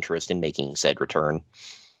no interest in making said return.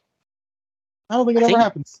 I don't think it ever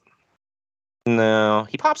happens. No,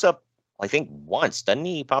 he pops up, I think, once, doesn't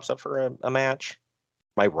he? He pops up for a match.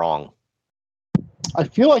 Am I wrong? I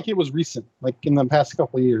feel like it was recent, like in the past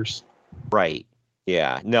couple of years. Right.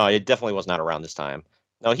 Yeah. No, it definitely was not around this time.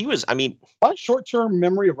 No, he was, my short-term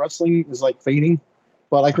memory of wrestling is like fading,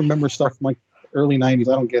 but I can remember stuff from like early 90s.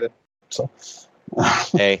 I don't get it. So,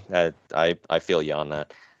 hey, I feel you on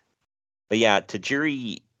that. But yeah,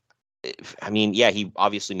 Tajiri, he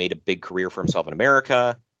obviously made a big career for himself in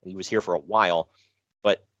America. He was here for a while,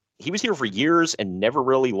 but he was here for years and never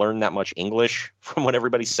really learned that much English from what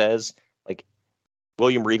everybody says. Like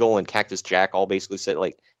William Regal and Cactus Jack all basically said,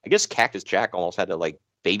 like, I guess Cactus Jack almost had to like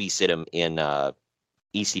babysit him in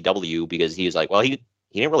ECW because he was like, well, he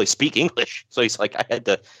didn't really speak English. So he's like, I had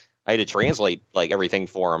to translate like everything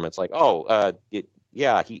for him. It's like,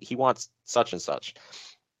 he wants such and such.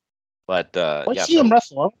 But see him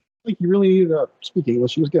wrestle. I don't think he really needed to speak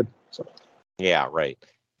English. He was good. So. Yeah, right.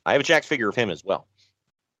 I have a Jax figure of him as well. I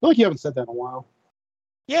feel like you haven't said that in a while.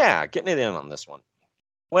 Yeah, getting it in on this one.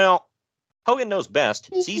 Well, Hogan Knows Best,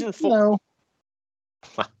 season 4.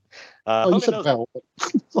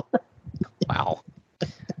 Wow.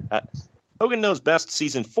 Hogan Knows Best,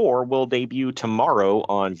 season 4 will debut tomorrow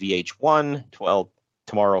on VH1.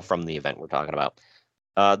 Tomorrow from the event we're talking about.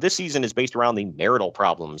 This season is based around the marital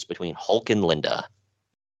problems between Hulk and Linda.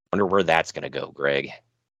 Wonder where that's going to go, Greg.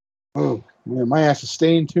 Oh, man, my ass is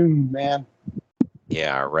staying tuned, man.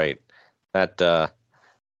 Yeah, right. That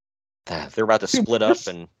they're about to split up,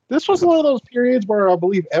 and this was one of those periods where I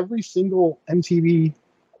believe every single MTV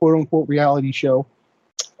quote unquote reality show,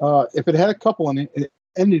 if it had a couple in it, it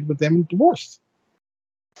ended with them divorced.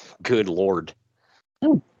 Good Lord.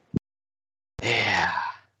 Oh. Yeah.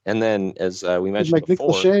 And then, as we mentioned like before,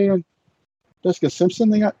 Nick Lachey and Jessica Simpson,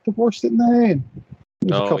 they got divorced, didn't they? And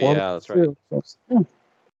that's right. So,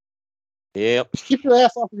 Yep. Just keep your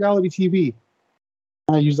ass off reality TV.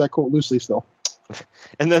 I use that quote loosely still.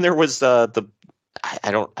 And then there was I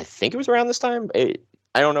think it was around this time.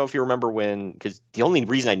 I don't know if you remember because the only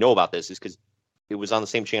reason I know about this is because it was on the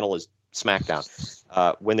same channel as SmackDown.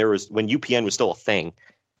 When UPN was still a thing,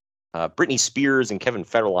 Britney Spears and Kevin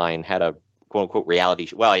Federline had a quote unquote reality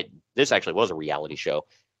show. Well, this actually was a reality show.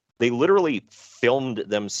 They literally filmed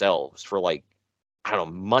themselves for like, I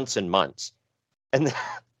don't know, months and months. And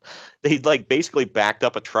they like basically backed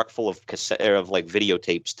up a truck full of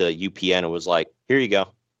videotapes to UPN and was like, here you go.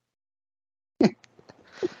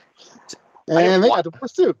 And they got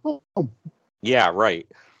divorced too. Boom. Yeah, right.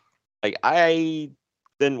 Like I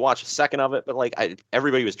didn't watch a second of it, but like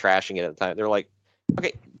everybody was trashing it at the time. They're like,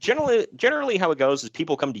 okay, generally how it goes is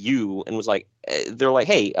people come to you and was like, they're like,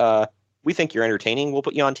 hey, we think you're entertaining. We'll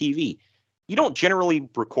put you on TV. You don't generally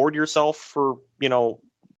record yourself for,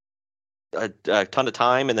 a ton of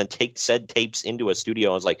time and then take said tapes into a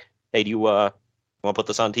studio. I was like, hey, do you want to put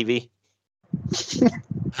this on TV?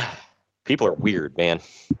 People are weird, man.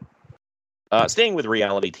 Staying with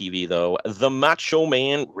reality TV, though, the Macho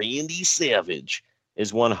Man Randy Savage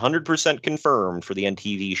is 100% confirmed for the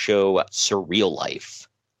MTV show Surreal Life.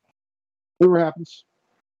 Whatever happens.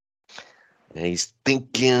 And he's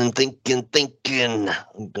thinking, I'm going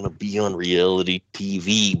to be on reality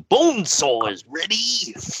TV. Bonesaw is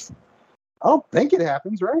ready. I don't think it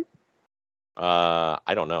happens, right?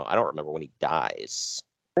 I don't know. I don't remember when he dies.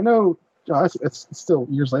 I know it's still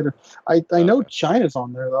years later. I know China's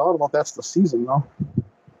on there though. I don't know if that's the season though.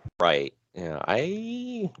 Right. Yeah.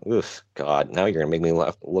 God. Now you're gonna make me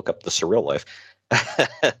look up the Surreal Life.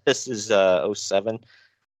 This is 07.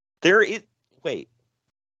 Wait.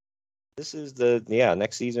 This is the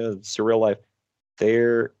next season of Surreal Life.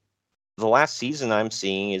 The last season I'm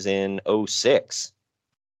seeing is in 06.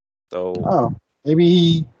 So maybe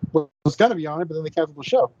he was gonna be on it, but then they canceled the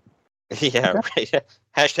show. Yeah, okay. Right.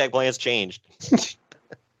 Hashtag plans changed.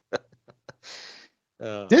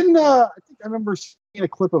 Didn't I think I remember seeing a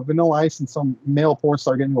clip of Vanilla Ice and some male porn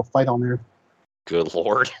star getting into a fight on there. Good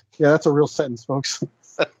Lord. Yeah, that's a real sentence, folks.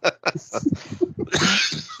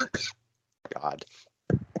 God.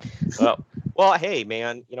 Well, hey,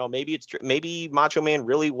 man, maybe it's maybe Macho Man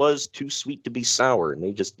really was too sweet to be sour, and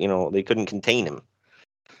they just, they couldn't contain him.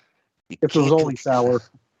 If it was only sour.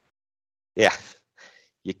 Yeah.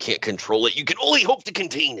 You can't control it. You can only hope to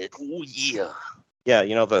contain it. Oh, yeah. Yeah,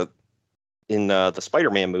 in the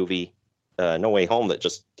Spider-Man movie, No Way Home, that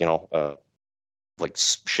just, like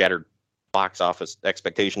shattered box office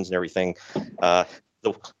expectations and everything. The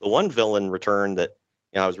one villain return that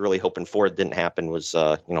I was really hoping for it didn't happen was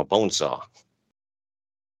Bonesaw.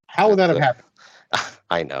 How would that have happened?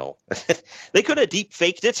 I know. They could have deep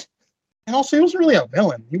faked it. And also, he wasn't really a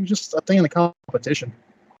villain. He was just a thing in the competition.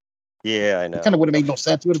 Yeah, I know. It kind of would have made no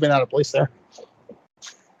sense. It would have been out of place there.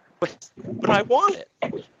 But I want it.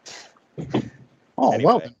 Oh, anyway.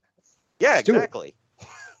 Well. Yeah, exactly.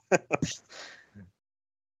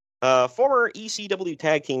 Former ECW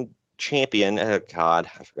Tag Team Champion. Oh, God.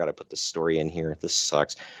 I forgot I put this story in here. This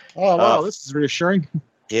sucks. Oh, wow. This is reassuring.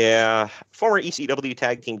 Yeah. Former ECW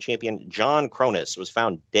Tag Team Champion John Kronus was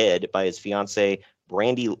found dead by his fiancee,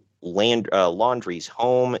 Brandy Laundrie's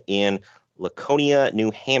home in Laconia,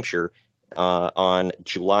 New Hampshire, on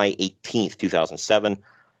July 18th, 2007.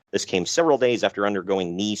 This came several days after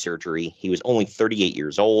undergoing knee surgery. He was only 38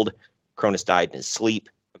 years old. Kronus died in his sleep.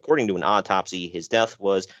 According to an autopsy, his death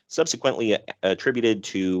was subsequently attributed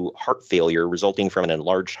to heart failure resulting from an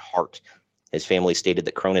enlarged heart. His family stated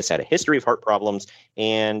that Kronus had a history of heart problems,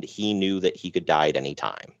 and he knew that he could die at any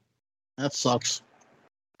time. That sucks.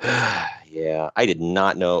 Yeah, I did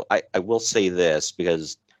not know. I will say this,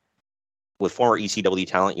 because with former ECW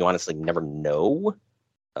talent, you honestly never know.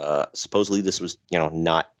 Supposedly this was,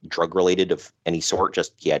 not drug related of any sort,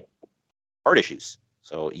 just he had heart issues.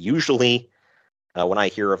 So usually when I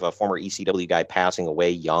hear of a former ECW guy passing away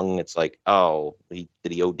young, it's like, oh, did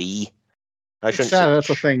he OD? I shouldn't say that's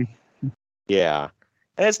a thing. Yeah.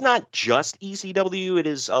 And it's not just ECW, it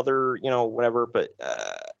is other, whatever, but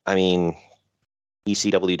I mean,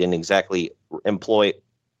 ECW didn't exactly employ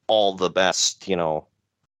all the best,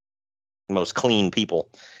 most clean people.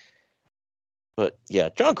 But yeah,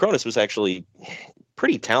 John Kronus was actually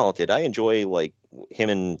pretty talented. I enjoy like him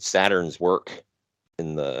and Saturn's work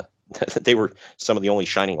in they were some of the only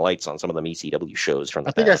shining lights on some of the ECW shows from the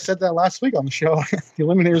I think past. I said that last week on the show. The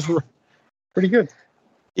Eliminators were pretty good.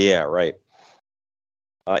 Yeah, right.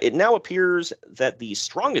 It now appears that the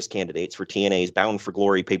strongest candidates for TNA's Bound for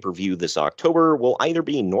Glory pay-per-view this October will either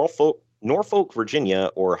be Norfolk, Virginia,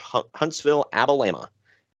 or Huntsville, Alabama.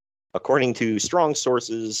 According to strong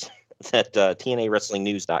sources that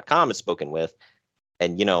TNAWrestlingNews.com has spoken with,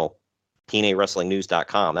 and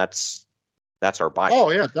TNAWrestlingNews.com, that's our Bible.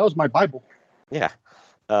 Oh yeah, that was my Bible. Yeah,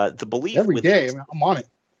 the belief every day. I'm on it.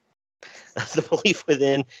 The belief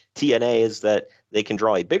within TNA is that they can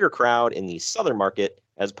draw a bigger crowd in the southern market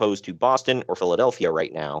as opposed to Boston or Philadelphia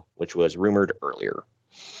right now, which was rumored earlier.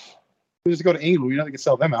 We just go to England. They can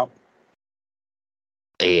sell them out.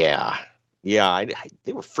 Yeah. Yeah,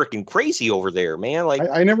 they were freaking crazy over there, man. Like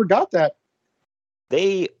I never got that.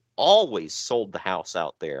 They always sold the house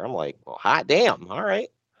out there. I'm like, well, hot damn. All right.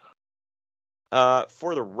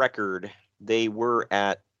 For the record, they were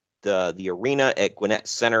at the arena at Gwinnett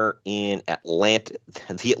Center in Atlanta,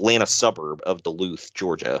 the Atlanta suburb of Duluth,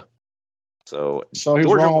 Georgia. So he was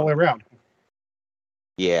wrong all the way around.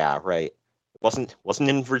 Yeah, right. Wasn't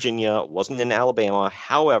in Virginia, wasn't in Alabama.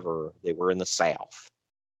 However, they were in the South.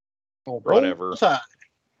 Oh, whatever.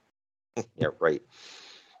 Yeah, right.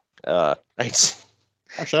 Actually,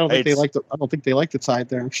 I don't think they liked it. I don't think they liked the side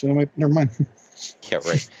there. Actually, never mind. Yeah,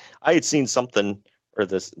 right. I had seen something, or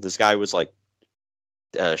this guy was like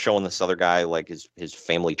showing this other guy like his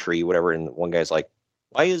family tree, whatever, and one guy's like,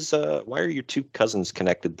 why are your two cousins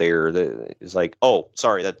connected there? He's like, oh,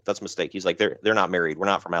 sorry, that's a mistake. He's like, they're not married. We're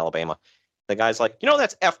not from Alabama. The guy's like,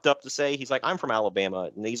 that's effed up to say. He's like, I'm from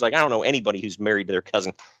Alabama. And he's like, I don't know anybody who's married to their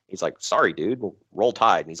cousin. He's like, sorry, dude, roll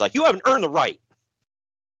tide. And he's like, you haven't earned the right.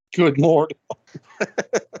 Good Lord.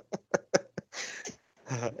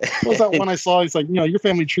 What was that one I saw? He's like, your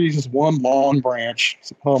family tree is just one long branch.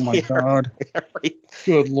 Oh my God. Right.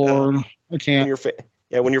 Good Lord. I can't.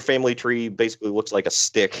 When your family tree basically looks like a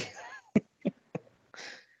stick.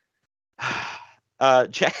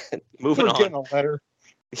 Moving on. Getting a letter.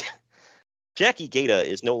 Jackie Gata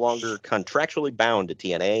is no longer contractually bound to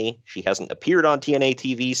TNA. She hasn't appeared on TNA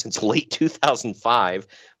TV since late 2005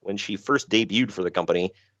 when she first debuted for the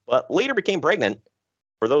company, but later became pregnant.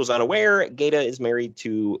 For those unaware, Gata is married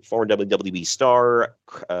to former WWE star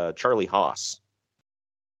Charlie Haas.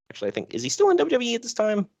 Actually, I think, is he still in WWE at this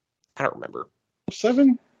time? I don't remember.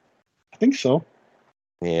 7? I think so.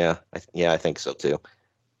 Yeah, I think so too.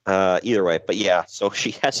 Either way, but yeah, so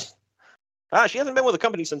she hasn't been with the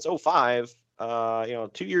company since 2005.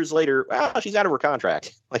 2 years later, she's out of her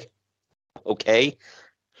contract. Like, okay.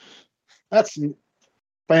 That's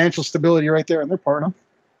financial stability right there on their part, huh?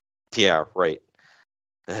 Yeah, right.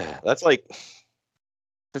 That's like,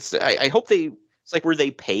 I hope it's like, were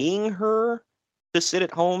they paying her to sit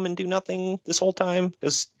at home and do nothing this whole time?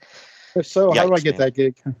 Because if so, how do I get that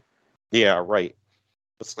gig? Yeah, right.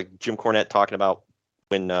 It's like Jim Cornette talking about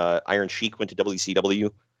when Iron Sheik went to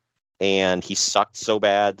WCW and he sucked so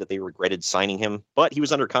bad that they regretted signing him, but he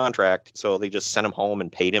was under contract, so they just sent him home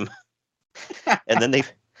and paid him. And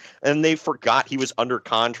then they forgot he was under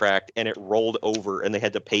contract and it rolled over and they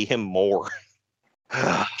had to pay him more.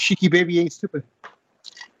 Sheiky baby ain't stupid.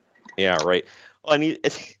 Yeah, right. Well,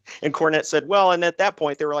 and Cornette said, well, and at that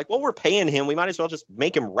point they were like, well, we're paying him. We might as well just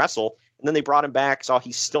make him wrestle. And then they brought him back, saw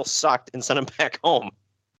he still sucked, and sent him back home.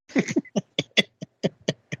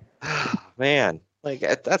 Man, like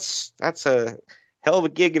that's a hell of a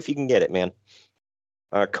gig if you can get it, man.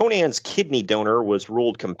 Conan's kidney donor was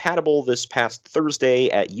ruled compatible this past Thursday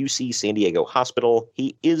at UC San Diego Hospital.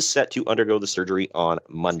 He is set to undergo the surgery on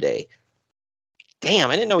Monday. Damn,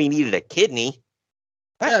 I didn't know he needed a kidney.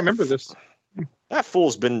 I remember this. That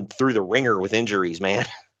fool's been through the ringer with injuries, man.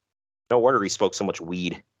 No wonder he smoked so much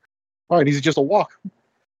weed. All right, he's just a walk.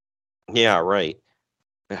 Yeah, right.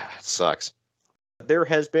 It sucks. There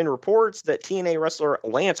has been reports that TNA wrestler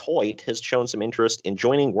Lance Hoyt has shown some interest in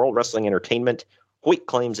joining World Wrestling Entertainment. Hoyt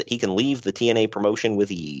claims that he can leave the TNA promotion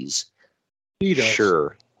with ease. He does.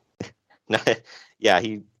 Sure. Yeah,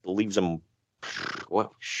 he leaves them.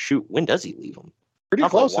 Well, shoot, when does he leave them? Pretty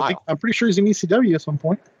close. I'm pretty sure he's in ECW at some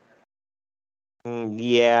point.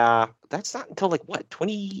 Yeah, that's not until like what,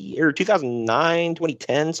 2009,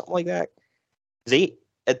 2010, something like that.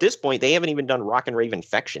 At this point, they haven't even done Rock and Rave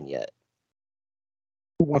Infection yet.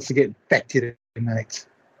 Who wants to get infected tonight?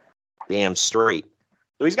 Damn straight.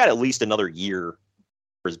 So he's got at least another year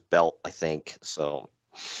for his belt, I think. So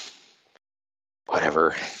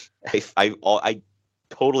whatever. I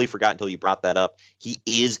totally forgot until you brought that up. He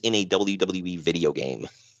is in a WWE video game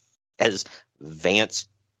as Vance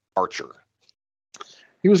Archer.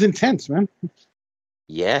 He was intense, man.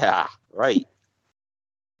 Yeah, right.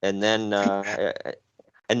 And then,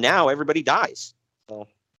 and now everybody dies. So,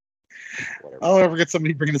 whatever. I'll never get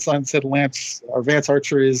somebody bringing a sign that said Vance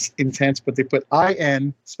Archer is intense, but they put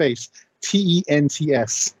IN space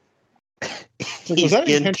TENTS. Was that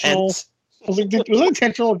intentional? Was that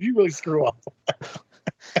intentional? If you really screw up.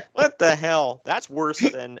 What the hell? That's worse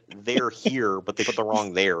than they're here, but they put the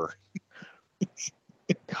wrong there.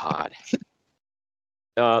 God.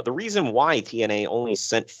 The reason why TNA only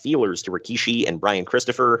sent feelers to Rikishi and Brian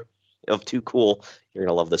Christopher of Too Cool, you're going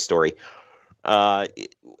to love this story,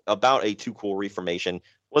 about a Too Cool reformation,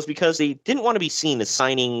 was because they didn't want to be seen as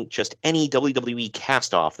signing just any WWE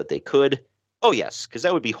cast-off that they could. Oh, yes, because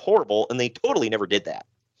that would be horrible, and they totally never did that.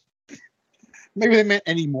 Maybe they meant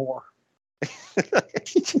any more.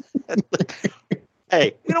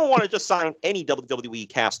 Hey, we don't want to just sign any WWE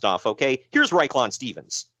cast-off, okay? Here's Ryklon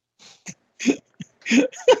Stevens.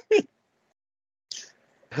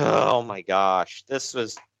 Oh my gosh, this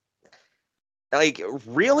was like,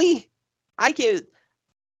 really?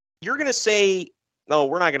 You're gonna say, no,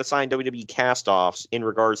 we're not gonna sign WWE cast-offs in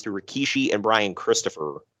regards to Rikishi and Brian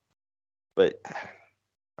Christopher, but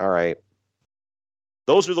all right,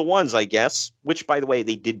 those are the ones, I guess. Which, by the way,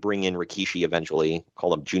 they did bring in Rikishi eventually,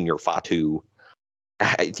 called him Junior Fatu.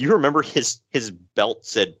 Do you remember his belt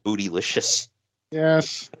said Bootylicious?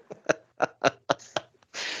 Yes.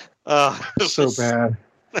 So bad.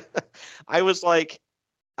 I was like,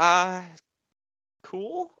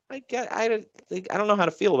 cool. I don't know how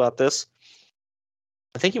to feel about this.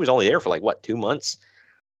 I think he was only there for like, what, 2 months?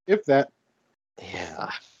 If that. Yeah.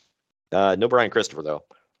 No Brian Christopher, though.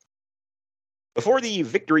 Before the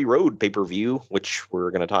Victory Road pay-per-view, which we're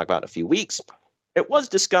going to talk about in a few weeks, it was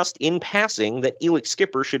discussed in passing that Elix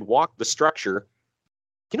Skipper should walk the structure.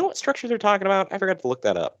 Do you know what structure they're talking about? I forgot to look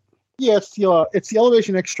that up. Yeah, it's the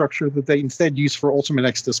Elevation X structure that they instead use for Ultimate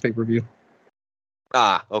X this pay-per-view.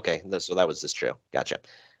 Ah, okay. So that was this show. Gotcha.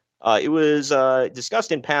 It was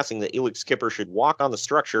discussed in passing that Elix Skipper should walk on the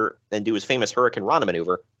structure and do his famous Hurricane Rana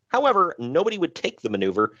maneuver. However, nobody would take the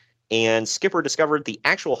maneuver, and Skipper discovered the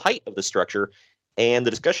actual height of the structure, and the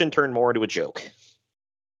discussion turned more into a joke.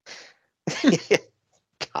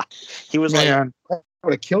 God. He was Man, I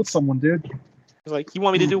would have killed someone, dude. He was like, you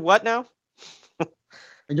want me to do what now?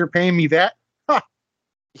 And you're paying me that? Huh.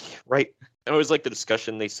 Right. It was like the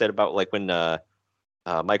discussion they said about like when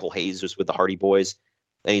Michael Hayes was with the Hardy Boys,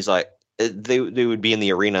 and he's like, they would be in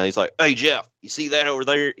the arena. And he's like, hey, Jeff, you see that over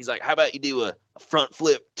there? He's like, how about you do a front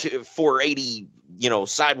flip to 480,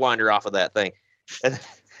 sidewinder off of that thing? And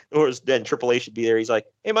then Triple H should be there. He's like,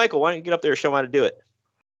 hey, Michael, why don't you get up there and show him how to do it?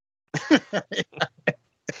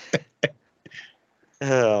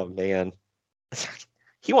 Oh, man.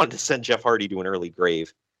 He wanted to send Jeff Hardy to an early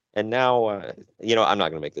grave. And now, I'm not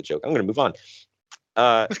going to make the joke. I'm going to move on.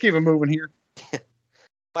 Let's keep it moving here.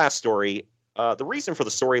 Last story. The reason for the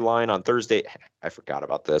storyline on Thursday, I forgot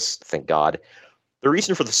about this, thank God. The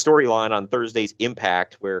reason for the storyline on Thursday's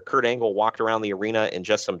Impact, where Kurt Angle walked around the arena in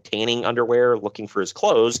just some tanning underwear looking for his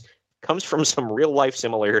clothes, comes from some real-life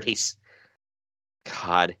similarities.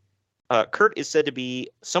 God. Kurt is said to be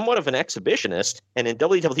somewhat of an exhibitionist, and in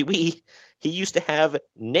WWE, he used to have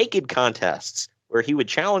naked contests where he would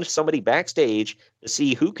challenge somebody backstage to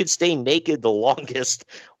see who could stay naked the longest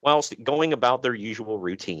whilst going about their usual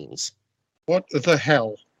routines. What the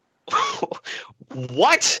hell?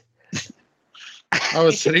 What? I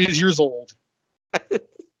was 8 years old.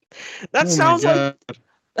 That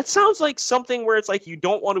sounds like something where it's like you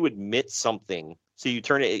don't want to admit something, so you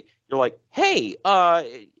turn it. You're like, hey,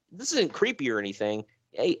 this isn't creepy or anything.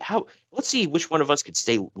 Hey, let's see which one of us could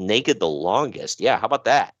stay naked the longest. Yeah, how about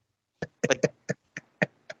that? Like,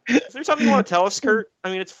 is there something you want to tell us, Kurt?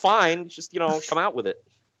 I mean, it's fine. Just, come out with it.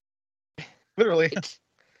 Literally.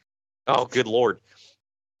 Oh, good Lord.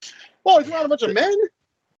 Well, he's not a bunch of men.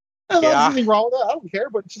 There's nothing wrong with that. I don't care,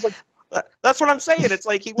 but it's just like... That's what I'm saying. It's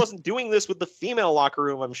like he wasn't doing this with the female locker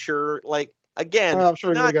room, I'm sure. Like, again... I'm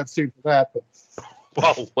sure he would have got sued for that, but...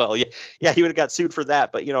 Well, yeah, he would have got sued for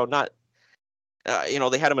that, but, not...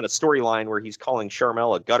 they had him in a storyline where he's calling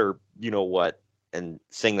Sharmell a gutter, what, and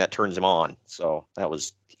saying that turns him on. So that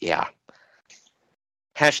was, yeah.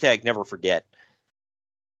 Hashtag never forget.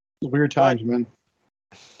 Weird times, man.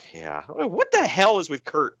 Yeah. What the hell is with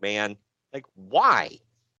Kurt, man? Like, why?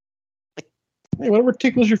 Hey, whatever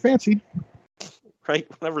tickles your fancy. Right?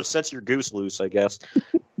 Whatever sets your goose loose, I guess.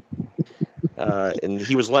 And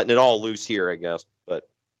he was letting it all loose here, I guess. But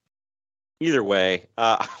either way,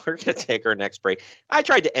 we're going to take our next break. I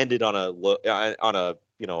tried to end it on a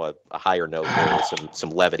higher note there, some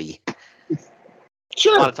levity.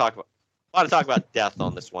 Sure. A lot of talk about death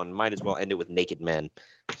on this one. Might as well end it with naked men.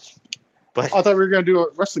 But I thought we were going to do a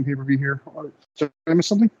wrestling pay-per-view here. Did I miss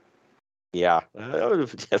something? Yeah.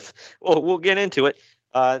 Well, we'll get into it.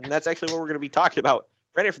 And that's actually what we're going to be talking about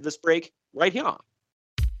right after this break, right here.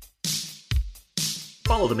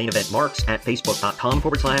 Follow the Main Event Marks at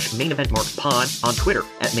Facebook.com/Main Event Marks Pod, on Twitter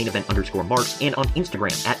at Main Event _Marks, and on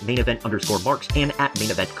Instagram at Main Event _Marks and at Main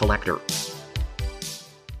Event Collector.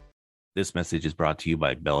 This message is brought to you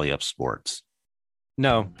by Belly Up Sports.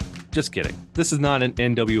 No, just kidding. This is not an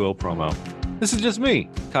NWO promo. This is just me,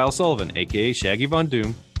 Kyle Sullivan, aka Shaggy Von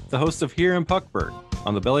Doom, the host of Here in Puckburg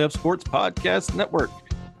on the Belly Up Sports Podcast Network.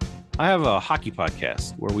 I have a hockey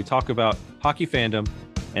podcast where we talk about hockey fandom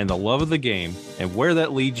and the love of the game and where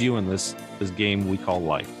that leads you in this game we call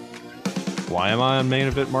life. Why am I on Main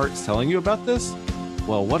Event Marks telling you about this?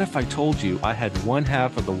 Well, what if I told you I had one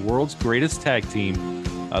half of the world's greatest tag team,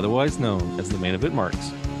 otherwise known as the Main Event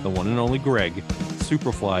Marks, the one and only Greg,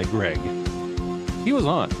 Superfly Greg. He was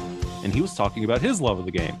on, and he was talking about his love of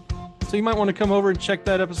the game. So you might want to come over and check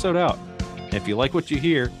that episode out. And if you like what you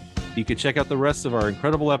hear, you can check out the rest of our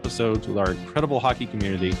incredible episodes with our incredible hockey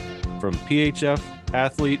community, from PHF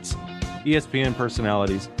athletes, ESPN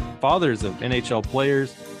personalities, fathers of NHL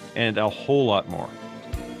players, and a whole lot more.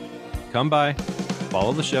 Come by,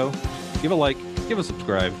 follow the show, give a like, give a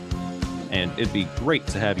subscribe, and it'd be great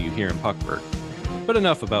to have you here in Puckburg. But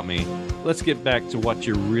enough about me. Let's get back to what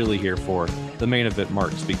you're really here for, the Main Event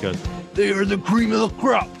Marks, because they are the cream of the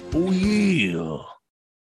crop. Oh, yeah.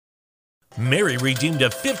 Mary redeemed a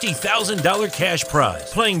 $50,000 cash prize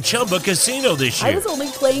playing Chumba Casino this year. I was only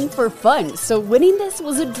playing for fun, so winning this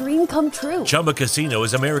was a dream come true. Chumba Casino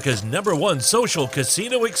is America's #1 social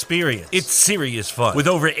casino experience. It's serious fun. With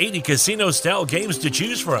over 80 casino-style games to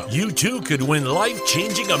choose from, you too could win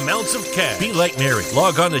life-changing amounts of cash. Be like Mary.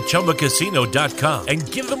 Log on to ChumbaCasino.com and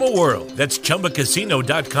give them a whirl. That's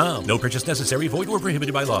ChumbaCasino.com. No purchase necessary. Void where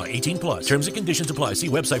prohibited by law. 18 plus. Terms and conditions apply. See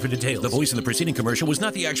website for details. The voice in the preceding commercial was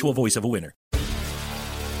not the actual voice of a winner.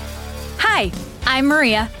 Hi, I'm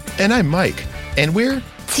Maria. And I'm Mike. And we're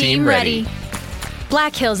Team Ready.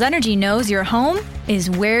 Black Hills Energy knows your home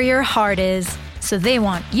is where your heart is, so they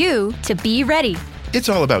want you to be ready. It's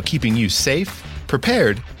all about keeping you safe,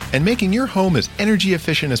 prepared, and making your home as energy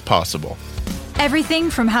efficient as possible.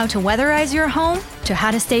 Everything from how to weatherize your home to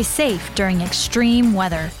how to stay safe during extreme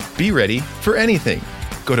weather. Be ready for anything.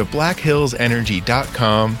 Go to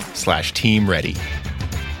blackhillsenergy.com/Team Ready.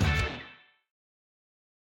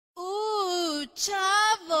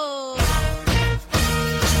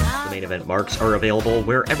 The Main Event Marks are available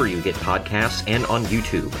wherever you get podcasts and on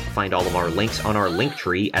YouTube. Find all of our links on our link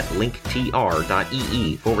tree at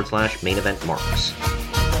linktr.ee/Main Event Marks.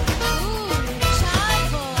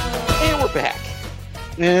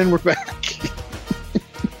 And we're back.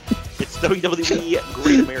 It's WWE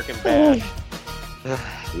Great American Bash.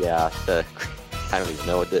 I don't even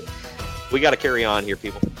know what the... We got to carry on here,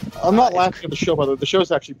 people. I'm not laughing at the show, by the way. The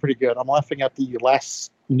show's actually pretty good. I'm laughing at the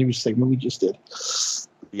last news segment we just did.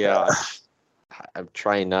 Yeah. I'm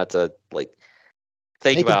trying not to,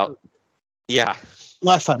 think about... Yeah.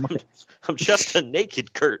 Last time, okay. I'm just a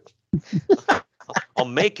naked Kurt. I'll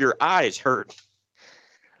make your eyes hurt.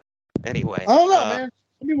 Anyway. I don't know, man.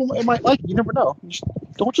 Some people it might like it. You never know.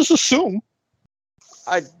 Don't just assume.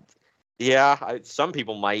 Some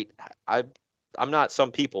people might. I'm not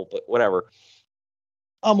some people, but whatever.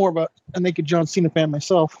 I'm more about a naked John Cena fan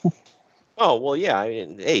myself. Oh, well, yeah. I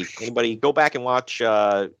mean, hey, anybody go back and watch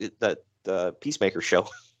the Peacemaker show.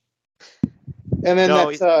 And then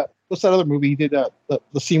what's that other movie he did? The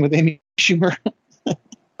scene with Amy Schumer.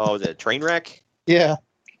 Oh, is it Trainwreck? Yeah.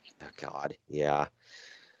 Oh, God, yeah.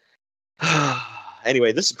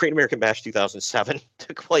 Anyway, this is Great American Bash 2007.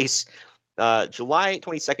 Took place July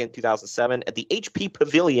 22nd, 2007 at the HP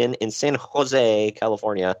Pavilion in San Jose,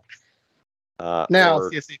 California. Now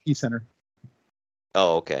it's the SAP Center.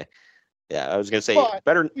 Oh, okay. Yeah, I was going to say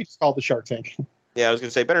better. We just call it the Shark Tank. Yeah, I was going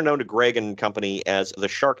to say better known to Greg and company as the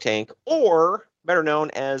Shark Tank, or better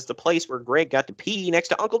known as the place where Greg got to pee next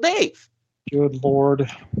to Uncle Dave. Good Lord.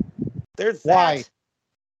 There's why? That.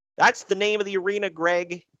 That's the name of the arena,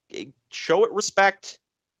 Greg. Show it respect.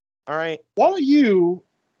 All right. Why don't you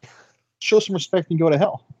show some respect and go to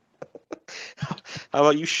hell? How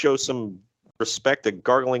about you show some respect to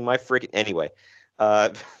gargling my freaking... Anyway,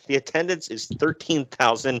 the attendance is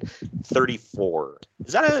 13,034.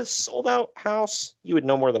 Is that a sold-out house? You would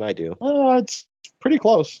know more than I do. It's pretty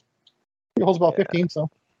close. It holds about 15, so...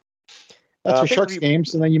 That's for Sharks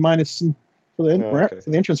games, and then you minus some for the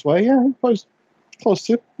entranceway. Yeah, probably close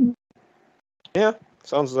to. Yeah,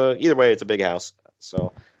 sounds... either way, it's a big house.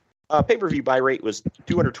 So, pay-per-view buy rate was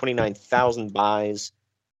 229,000 buys.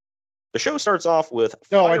 The show starts off with...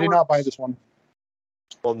 No, I did not buy this one.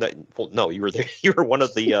 Well, no, you were there. You were one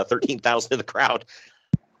of the 13,000 in the crowd.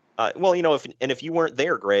 If you weren't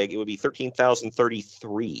there, Greg, it would be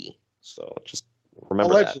 13,033. So just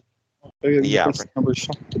remember that. Yeah. Numbers.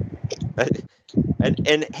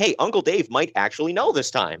 And hey, Uncle Dave might actually know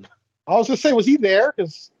this time. I was gonna say, was he there?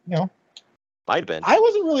 Because might have been. I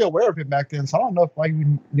wasn't really aware of him back then, so I don't know if I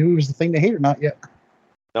even knew he was the thing to hate or not yet.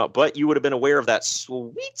 No, but you would have been aware of that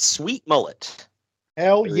sweet, sweet mullet.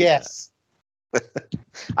 Hell yes.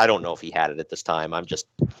 I don't know if he had it at this time. I'm just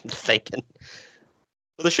thinking.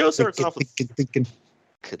 Well, the show starts off with...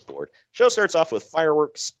 Good Lord. Show starts off with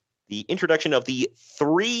fireworks, the introduction of the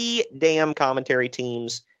 3 damn commentary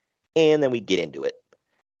teams, and then we get into it.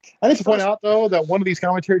 I need to point out, though, that one of these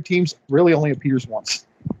commentary teams really only appears once.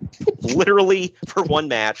 Literally for one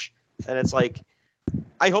match. And it's like,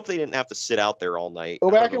 I hope they didn't have to sit out there all night.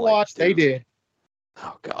 Go back and watch. They did.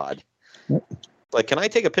 Oh, God. Yep. Like, can I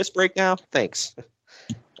take a piss break now? Thanks.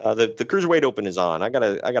 The Cruiserweight Open is on. I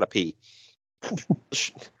gotta pee.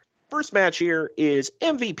 First match here is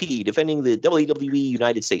MVP defending the WWE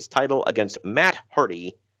United States title against Matt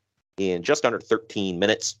Hardy in just under 13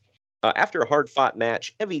 minutes. After a hard-fought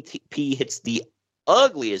match, MVP hits the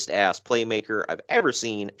ugliest ass playmaker I've ever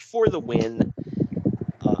seen for the win.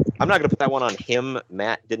 I'm not going to put that one on him.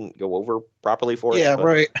 Matt didn't go over properly for it. Yeah,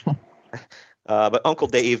 right. But Uncle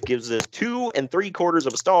Dave gives this 2 3/4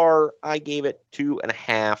 of a star. I gave it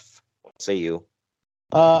 2.5. What say you?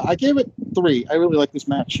 I gave it 3. I really like this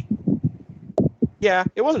match. Yeah,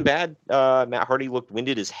 it wasn't bad. Matt Hardy looked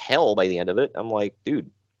winded as hell by the end of it. I'm like, dude.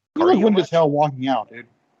 He looked winded as hell walking out, dude.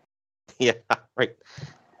 Yeah, right.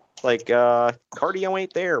 Like, cardio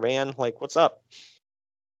ain't there, man. Like, what's up?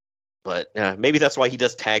 But maybe that's why he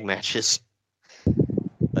does tag matches.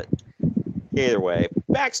 But either way,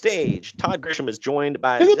 backstage, Todd Grisham is joined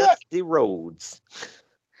by Dusty Rhodes.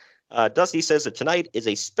 Dusty says that tonight is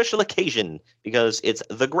a special occasion because it's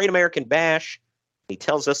the Great American Bash. He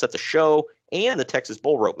tells us that the show and the Texas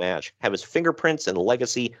Bull Rope match have his fingerprints and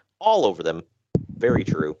legacy all over them. Very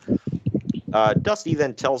true. Dusty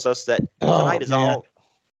then tells us that tonight is all...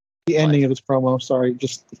 The ending of this promo, sorry,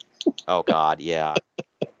 just... Oh, God, yeah.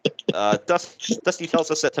 Dusty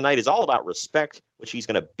tells us that tonight is all about respect, which he's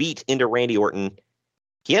going to beat into Randy Orton.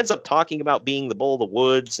 He ends up talking about being the bull of the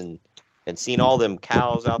woods and seeing all them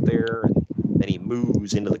cows out there, and then he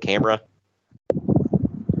moves into the camera.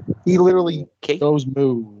 He literally goes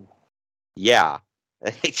moo. Yeah.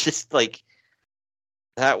 It's just like,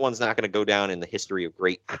 that one's not going to go down in the history of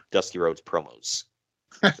great Dusty Rhodes promos.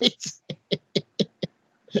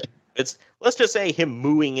 Let's just say him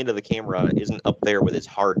mooing into the camera isn't up there with his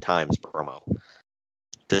Hard Times promo,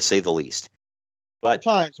 to say the least. But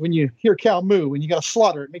times when you hear cow moo and you got to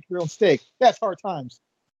slaughter it, make your own steak. That's hard times.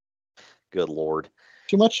 Good Lord.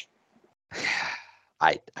 Too much?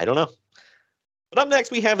 I don't know. But up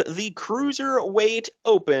next, we have the Cruiserweight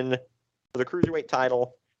Open for the Cruiserweight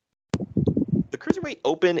title. The Cruiserweight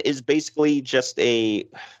Open is basically just a...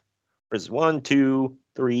 There's 1, 2,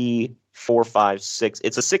 3, 4, 5, 6.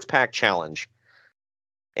 It's a 6-pack challenge.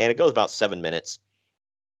 And it goes about 7 minutes.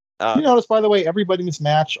 You notice, by the way, everybody in this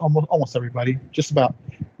match, almost everybody, just about,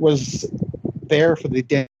 was there for the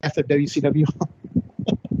death of WCW.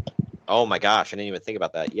 Oh my gosh, I didn't even think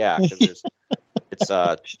about that. Yeah, because it's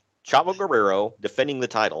Chavo Guerrero defending the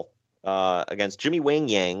title against Jimmy Wang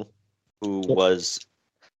Yang, who was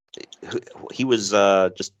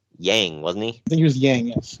just Yang, wasn't he? I think he was Yang,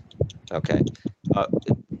 yes. Okay.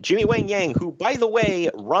 Jimmy Wang Yang, who, by the way,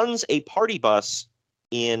 runs a party bus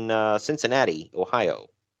in Cincinnati, Ohio.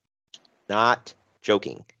 Not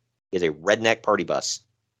joking. He has a redneck party bus.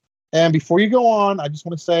 And before you go on, I just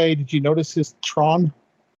want to say, did you notice his Tron?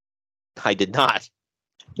 I did not.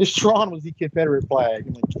 His Tron was the Confederate flag.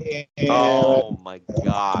 I'm like, yeah. Oh my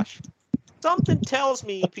gosh. Something tells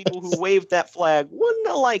me people who waved that flag wouldn't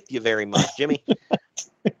have liked you very much, Jimmy.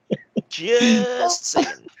 Just saying.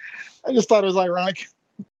 I just thought it was ironic.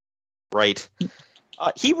 Right.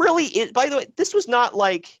 He really is. By the way, this was not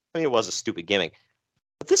like, I mean, it was a stupid gimmick,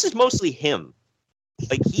 but this is mostly him.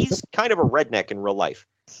 Like, he's kind of a redneck in real life.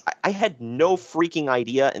 I had no freaking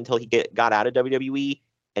idea until he got out of WWE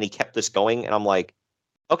and he kept this going. And I'm like,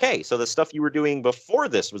 okay, so the stuff you were doing before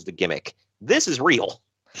this was the gimmick. This is real.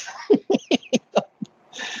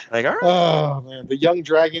 Like, all right. Oh, man. The Young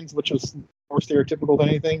Dragons, which was more stereotypical than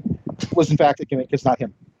anything, was in fact a gimmick. It's not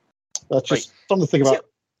him. That's just something to think about.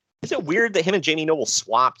 Is it weird that him and Jamie Noble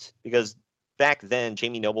swapped? Because back then,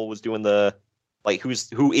 Jamie Noble was doing the, like, who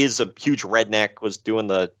is a huge redneck, was doing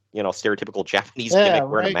the, stereotypical Japanese gimmick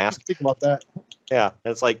wearing a mask. Think about that. Yeah,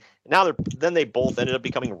 and it's like, now they both ended up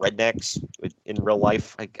becoming rednecks in real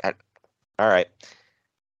life. All right.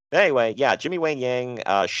 Anyway, yeah, Jimmy Wang Yang,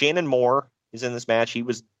 Shannon Moore is in this match. He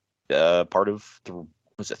was part of,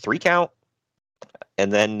 was it 3 count?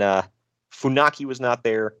 And then Funaki was not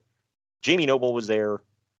there. Jamie Noble was there.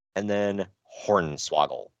 And then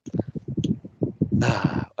Hornswoggle.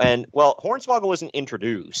 And, well, Hornswoggle isn't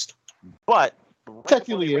introduced, but...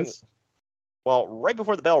 Technically is. Well, right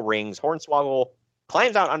before the bell rings, Hornswoggle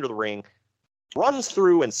climbs out under the ring, runs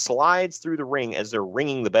through and slides through the ring as they're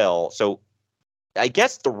ringing the bell. So I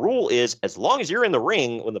guess the rule is, as long as you're in the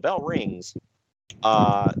ring when the bell rings,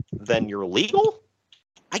 then you're legal,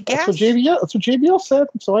 I guess. That's what JBL said,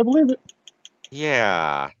 so I believe it.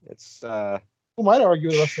 Yeah, it's... Who might argue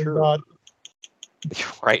with us, God?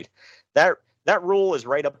 Right. That rule is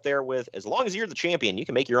right up there with, as long as you're the champion, you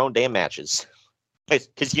can make your own damn matches.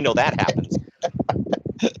 Because that happens.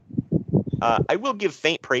 I will give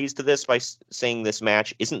faint praise to this by saying this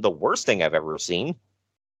match isn't the worst thing I've ever seen.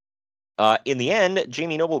 In the end,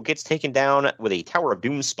 Jamie Noble gets taken down with a Tower of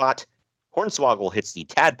Doom spot. Hornswoggle hits the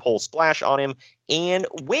tadpole splash on him and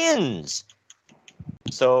wins.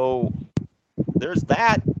 So there's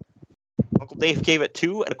that. Uncle Dave gave it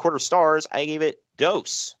 2.25 stars. I gave it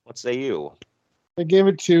dose. What say you? I gave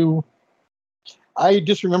it 2. I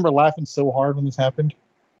just remember laughing so hard when this happened.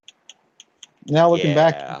 Now looking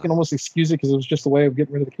back, you can almost excuse it because it was just a way of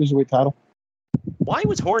getting rid of the Cruiserweight title. Why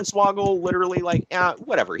was Hornswoggle literally like,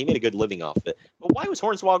 whatever, he made a good living off of it. But why was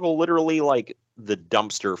Hornswoggle literally like the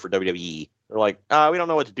dumpster for WWE. They're like, we don't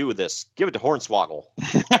know what to do with this. Give it to Hornswoggle.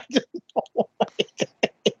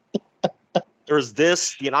 There was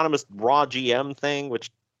this, the anonymous Raw GM thing, which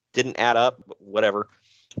didn't add up, but whatever.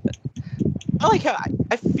 I like how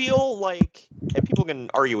I feel like, and people can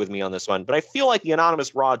argue with me on this one, but I feel like the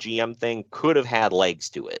anonymous Raw GM thing could have had legs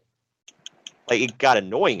to it. Like, it got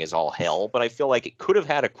annoying as all hell, but I feel like it could have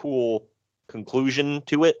had a cool conclusion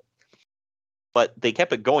to it. But they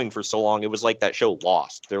kept it going for so long, it was like that show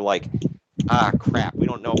Lost. They're like, crap, we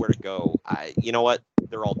don't know where to go. You know what?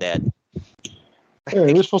 They're all dead.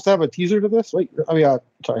 Hey, we're supposed to have a teaser to this? Wait,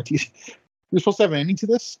 teaser. We're supposed to have an ending to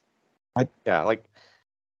this? Yeah, like,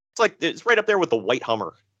 it's right up there with the white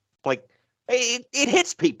Hummer. Like, it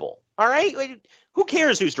hits people, all right? Who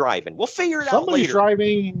cares who's driving? We'll figure it out later. Somebody's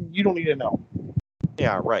driving, you don't need to know.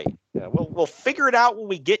 Yeah, right. Yeah, we'll figure it out when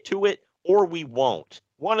we get to it, or we won't.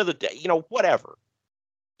 One of the, whatever.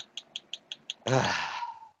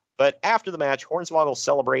 But after the match, Hornswoggle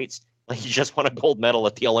celebrates like he just won a gold medal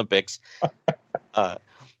at the Olympics. With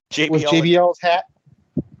JBL's hat?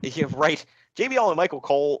 Yeah, right. JBL and Michael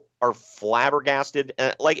Cole are flabbergasted.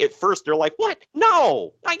 Like, at first, they're like, what?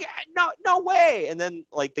 No! No way! And then,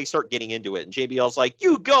 like, they start getting into it. And JBL's like,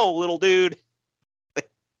 you go, little dude.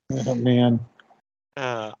 Oh, man.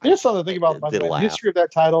 I just saw the thing about the history of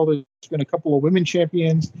that title. There's been a couple of women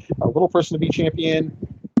champions, a little person to be champion,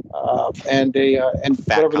 and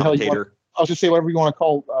fat whatever the hell you want. I was just say whatever you want to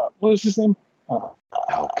call. What was his name?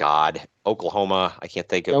 Oh God, Oklahoma. I can't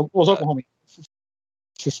think of. It was Oklahoma.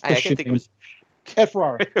 I can't think it was Ed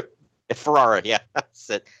Ferrara. Ed Ferrara, yeah, that's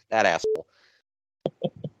it. That asshole.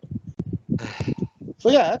 So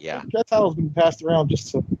that title's been passed around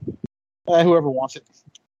just to whoever wants it.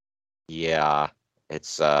 Yeah,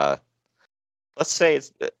 it's let's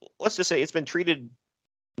just say it's been treated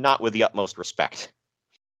not with the utmost respect.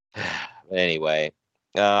 But anyway,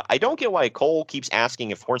 I don't get why Cole keeps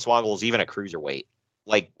asking if Hornswoggle is even a cruiserweight.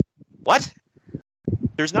 Like, what?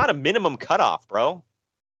 There's not a minimum cutoff, bro.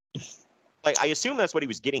 Like, I assume that's what he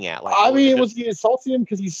was getting at. Like, was he insulting him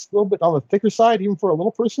because he's a little bit on the thicker side, even for a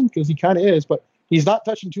little person? Because he kind of is, but he's not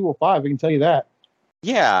touching 205. I can tell you that.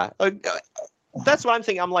 Yeah, that's what I'm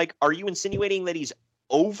thinking. I'm like, are you insinuating that he's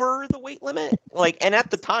over the weight limit? Like, and at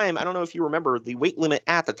the time, I don't know if you remember, the weight limit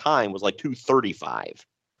at the time was like 235.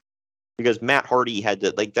 Because Matt Hardy had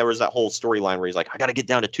to, like, there was that whole storyline where he's like, I got to get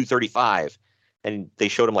down to 235. And they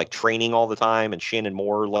showed him, like, training all the time and Shannon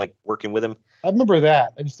Moore, like, working with him. I remember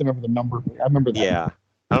that. I just remember the number. I remember that. Yeah.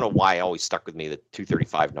 I don't know why it always stuck with me, the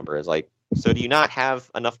 235 number. Is like, so do you not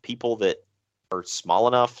have enough people that are small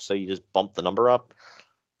enough so you just bump the number up?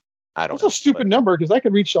 I don't know. That's a stupid number because I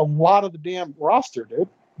could reach a lot of the damn roster, dude.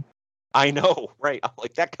 I know, right? I'm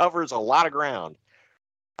like, that covers a lot of ground.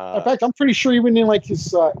 In fact, I'm pretty sure even in like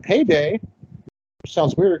his heyday, which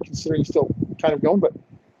sounds weird considering he's still kind of going, but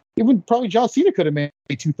even probably John Cena could have made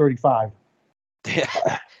 235.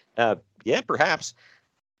 Yeah, perhaps.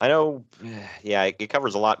 I know. Yeah, it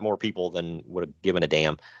covers a lot more people than would have given a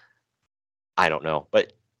damn. I don't know,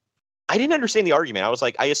 but I didn't understand the argument. I was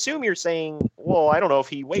like, I assume you're saying, well, I don't know if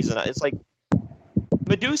he weighs enough. It's like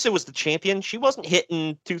Medusa was the champion. She wasn't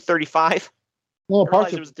hitting 235. Well,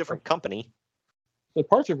 it was a different company. The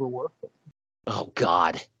parts of her were. Oh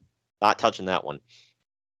God, not touching that one.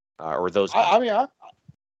 Or those. I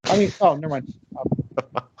mean, oh, never mind.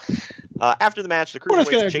 After the match, the We're just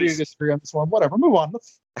going cruiserweights to disagree on this one. Whatever, move on.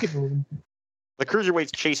 Let's keep moving. The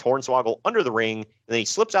cruiserweights chase Hornswoggle under the ring, and then he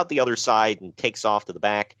slips out the other side and takes off to the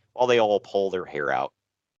back while they all pull their hair out.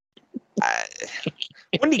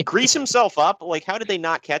 Wouldn't he grease himself up? Like, how did they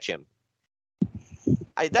not catch him?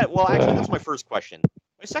 Actually, that's my first question.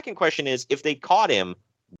 My second question is, if they caught him,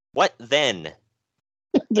 what then?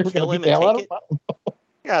 They were Kill going him to and out take it?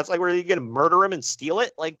 Yeah, it's like, were you going to murder him and steal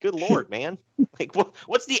it? Like, good Lord, man. Like,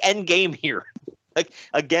 what's the end game here? Like,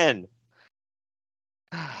 again.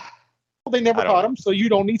 Well, they never caught him, so you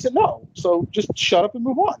don't need to know. So just shut up and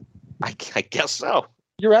move on. I guess so.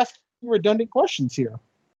 You're asking redundant questions here.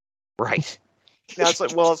 Right. Now, it's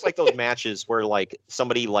like those matches where, like,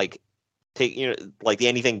 somebody, like, like the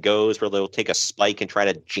anything goes where they'll take a spike and try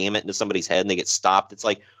to jam it into somebody's head and they get stopped. It's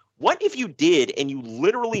like, what if you did and you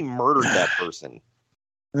literally murdered that person?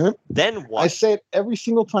 Mm-hmm. Then what? I say it every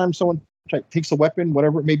single time someone takes a weapon,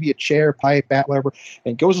 whatever it may be, a chair, pipe, bat, whatever,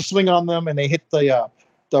 and goes to swing on them and they hit the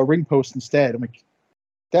ring post instead. I'm like,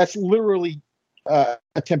 that's literally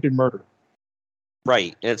attempted murder.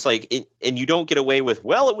 Right. And it's like, and you don't get away with,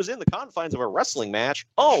 well, it was in the confines of a wrestling match.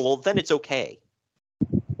 Oh, well, then it's okay.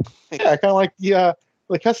 Yeah, kind of like the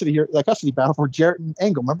custody battle for Jarrett and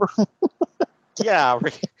Angle, remember? Yeah.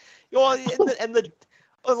 Right. Well, and the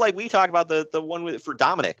Well, like we talked about the one for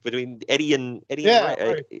Dominic between Eddie and Ray,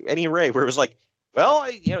 right. Eddie and Ray, where it was like, well,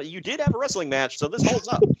 you did have a wrestling match, so this holds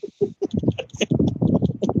up.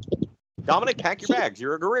 Dominic, pack your bags.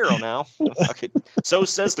 You're a Guerrero now. Okay. So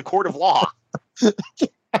says the court of law.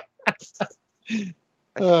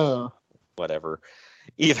 Whatever.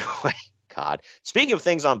 Either way, God. Speaking of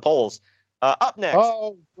things on polls, up next.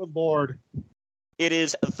 Oh, good Lord. It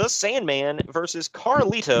is the Sandman versus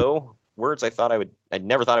Carlito. Words I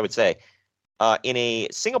never thought I would say. In a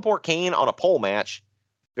Singapore cane on a pole match,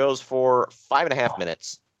 goes for 5.5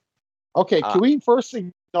 minutes. Okay, can we first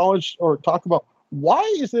acknowledge or talk about why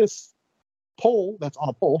is this pole that's on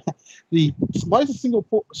a pole? Why is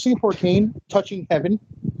the Singapore cane touching heaven?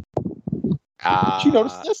 Did you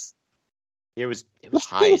notice this? It was this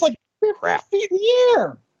high. thing was like 50 feet in the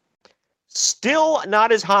air. Still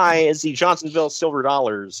not as high as the Johnsonville silver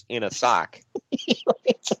dollars in a sock.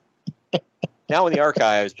 Now in the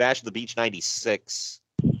archives, Bash of the Beach 96.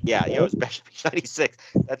 Yeah, it was Bash of the Beach 96.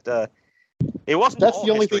 It wasn't. That's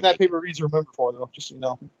the only thing that pay-per-views remember for, though. Just so you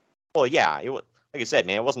know. Well, yeah, it was. Like I said,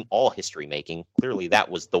 man, it wasn't all history making. Clearly, that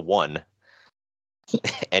was the one.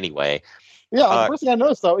 Anyway. Yeah, the first thing I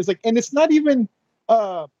noticed though is like, and it's not even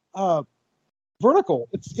vertical.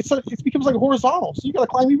 It becomes like horizontal. So you got to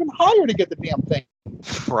climb even higher to get the damn thing.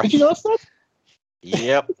 Right. Did you notice that?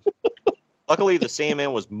 Yep. Luckily, the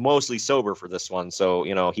Sandman was mostly sober for this one, so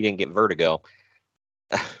he didn't get vertigo.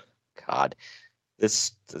 God,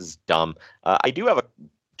 this is dumb. I do have a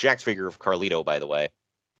Jack's figure of Carlito, by the way.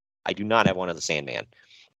 I do not have one of the Sandman.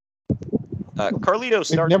 Carlito starts.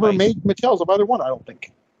 They've never made Mattels of either one, I don't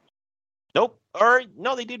think. Nope. Or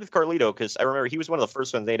no, they did with Carlito because I remember he was one of the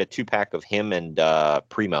first ones. They had a 2-pack of him and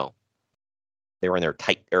Primo. They were in their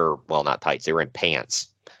not tights. They were in pants.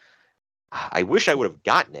 I wish I would have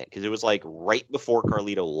gotten it because it was like right before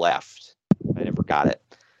Carlito left. I never got it.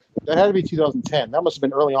 That had to be 2010. That must have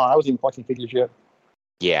been early on. I wasn't even collecting figures yet.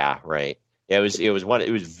 Yeah, right. Yeah, it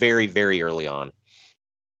was very, very early on.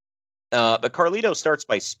 But Carlito starts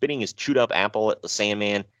by spitting his chewed up apple at the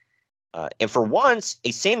Sandman. And for once,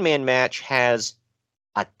 a Sandman match has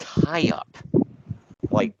a tie-up.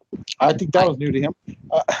 Like, I think that was new to him.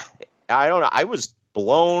 I don't know. I was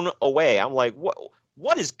blown away. I'm like,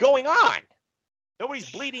 what is going on?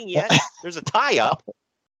 Nobody's bleeding yet. There's a tie-up.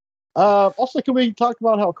 Also, can we talk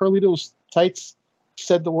about how Carlito's tights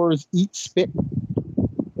said the words "eat spit"?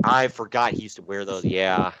 I forgot he used to wear those.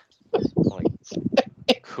 Yeah. Like,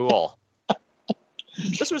 cool.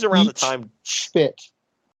 This was around the time. Spit.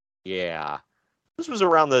 Yeah. This was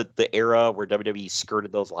around the era where WWE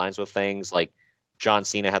skirted those lines with things like John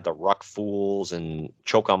Cena had the Ruck Fools and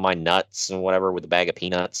Choke on My Nuts and whatever with a bag of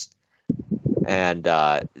peanuts. And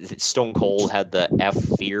Stone Cold had the F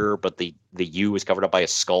Fear, but the U was covered up by a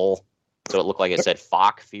skull. So it looked like it said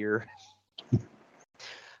Fock Fear.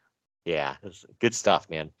 Yeah, it was good stuff,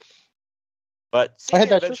 man. But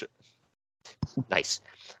Sandman nice.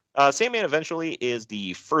 Sandman eventually is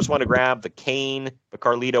the first one to grab the cane, but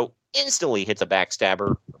Carlito instantly hits a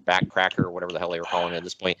backstabber, or backcracker, or whatever the hell they were calling it at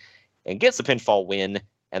this point, and gets the pinfall win,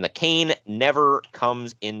 and the cane never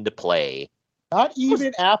comes into play. Not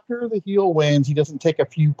even after the heel wins, he doesn't take a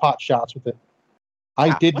few pot shots with it.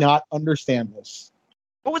 I did not understand this.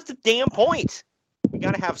 What was the damn point? We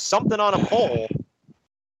got to have something on a pole.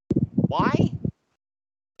 Why?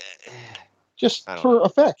 Just for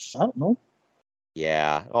effects. I don't know.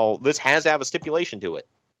 Yeah. Oh, this has to have a stipulation to it.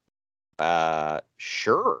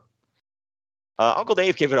 Sure. Uncle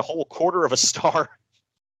Dave gave it a whole quarter of a star.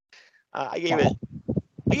 I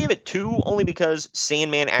gave it 2 only because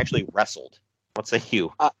Sandman actually wrestled. What say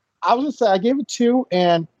you? I was gonna say I gave it 2,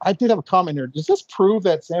 and I did have a comment here. Does this prove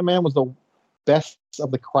that Sandman was the best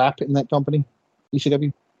of the crap in that company,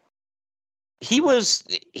 ECW? He was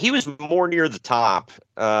more near the top,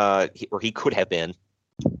 or he could have been.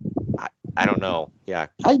 I don't know. Yeah,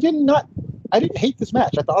 I didn't hate this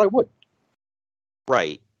match. I thought I would.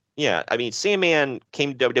 Right. Yeah. I mean, Sandman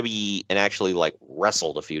came to WWE and actually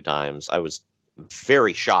wrestled a few times. I was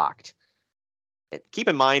very shocked. Keep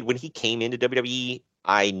in mind, when he came into WWE,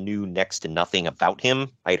 I knew next to nothing about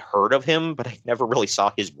him. I'd heard of him, but I never really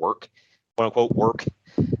saw his work, quote unquote work.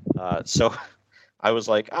 So I was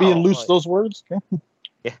like, being loose, those words. Okay.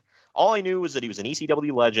 Yeah. All I knew was that he was an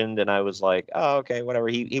ECW legend, and I was like, oh, okay, whatever.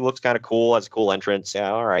 He looks kind of cool, has a cool entrance.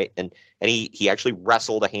 Yeah, all right. And he actually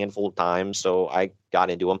wrestled a handful of times, so I got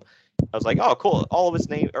into him. I was like, oh, cool. All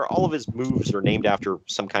of his moves are named after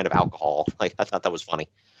some kind of alcohol. I thought that was funny.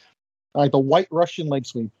 All right, the White Russian leg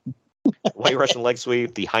sweep. White Russian leg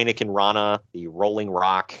sweep, the Heineken Rana, the Rolling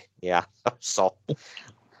Rock. Yeah. So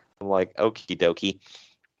I'm like, okie dokie.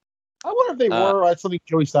 I wonder if they were. That's something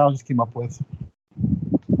Joey Styles just came up with.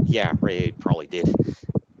 Yeah, Ray probably did.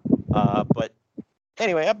 But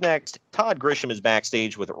anyway, up next, Todd Grisham is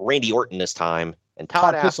backstage with Randy Orton this time, and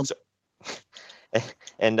Todd asks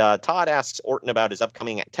Orton about his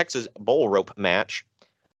upcoming Texas Bull Rope match.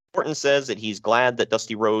 Orton says that he's glad that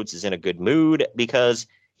Dusty Rhodes is in a good mood because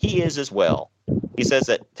he is as well. He says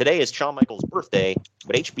that today is Shawn Michaels' birthday,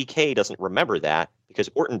 but HBK doesn't remember that because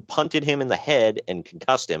Orton punted him in the head and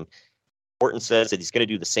concussed him. Orton says that he's going to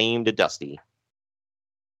do the same to Dusty.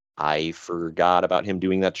 I forgot about him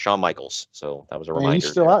doing that to Shawn Michaels, so that was a reminder. He's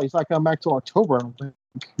still out. He's not coming back till October, I don't think.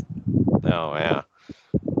 Oh, yeah.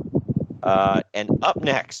 And up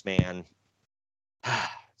next, man,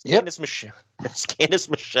 Candice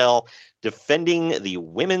Michelle defending the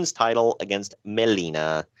women's title against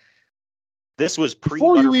Melina. This was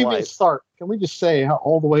pre-Butterfly. Before you even start, can we just say how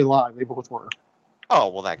all the way live they both were? Oh,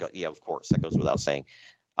 well, of course. That goes without saying.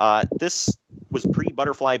 This was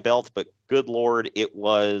pre-Butterfly belt, but good Lord, it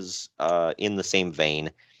was in the same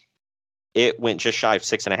vein. It went just shy of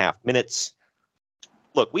 6.5 minutes.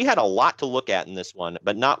 Look, we had a lot to look at in this one,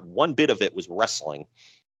 but not one bit of it was wrestling.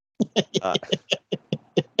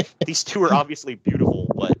 These two are obviously beautiful,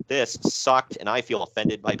 but this sucked, and I feel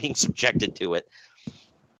offended by being subjected to it.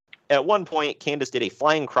 At one point, Candice did a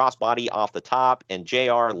flying crossbody off the top, and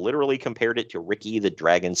JR literally compared it to Ricky the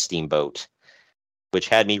Dragon Steamboat, which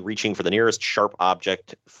had me reaching for the nearest sharp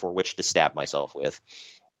object for which to stab myself with.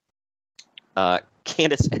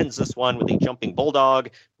 Candice ends this one with a jumping bulldog,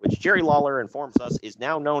 which Jerry Lawler informs us is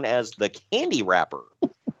now known as the Candy Wrapper.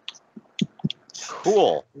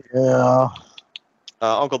 Cool. Yeah.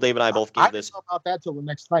 Uncle Dave and I both gave this. I didn't know about that till the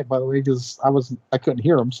next night, by the way, because I couldn't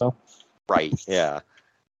hear him. So. Right. Yeah.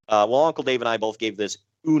 Well, Uncle Dave and I both gave this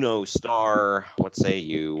Uno star. What say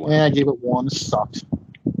you? Yeah, I gave it 1. It sucked.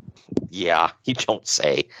 Yeah, you don't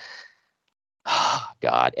say.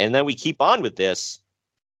 God. And then we keep on with this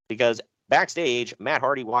because backstage, Matt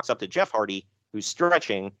Hardy walks up to Jeff Hardy, who's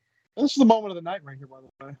stretching. This is the moment of the night right here, by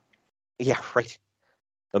the way. Yeah, right.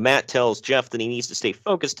 But Matt tells Jeff that he needs to stay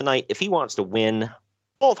focused tonight if he wants to win.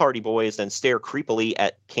 Both Hardy boys then stare creepily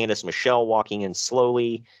at Candice Michelle walking in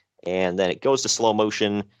slowly, and then it goes to slow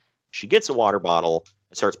motion. She gets a water bottle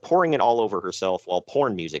and starts pouring it all over herself while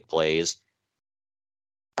porn music plays.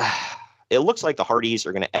 It looks like the Hardys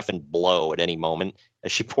are going to effing blow at any moment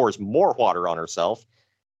as she pours more water on herself.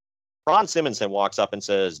 Ron Simmons then walks up and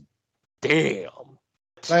says, "Damn."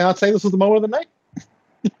 Did I not say this was the moment of the night?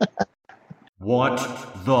 What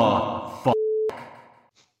the fuck?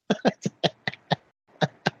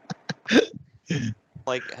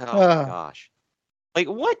 Like, oh my gosh. Like,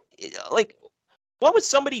 what was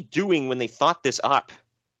somebody doing when they thought this up?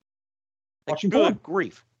 Like, Watching good porn.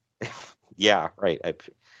 grief. Yeah, right.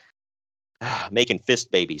 Making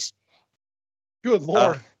fist babies. Good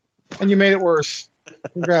Lord. And you made it worse.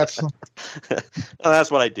 Congrats. That's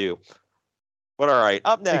what I do. But all right,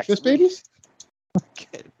 up next. Fist babies?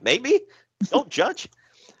 Maybe. Don't judge.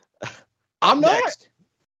 I'm not. Next,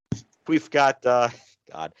 we've got,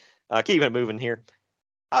 keep it moving here.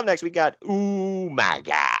 Up next, we got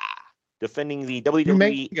Umaga defending the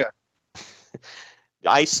WWE. Umaga.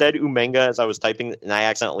 I said Umenga as I was typing, and I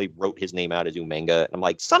accidentally wrote his name out as Umenga. And I'm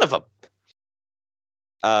like, son of a...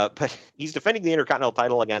 But he's defending the Intercontinental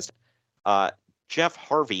title against Jeff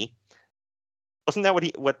Harvey. Wasn't that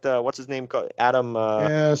what's his name called? Adam...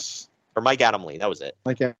 yes. Or Mike Adamle, that was it.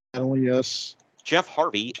 Mike Adamle, yes. Jeff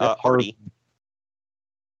Hardy.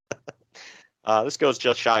 This goes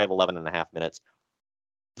just shy of 11.5 minutes.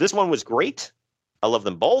 This one was great. I love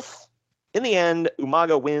them both. In the end,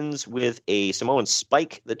 Umaga wins with a Samoan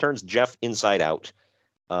spike that turns Jeff inside out.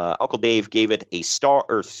 Uncle Dave gave it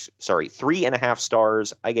 3.5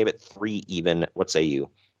 stars. I gave it 3 even. What say you?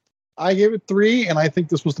 I gave it 3, and I think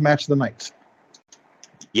this was the match of the night.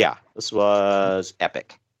 Yeah, this was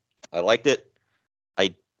epic. I liked it.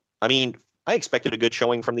 I mean, I expected a good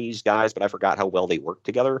showing from these guys, but I forgot how well they worked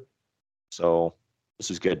together. So this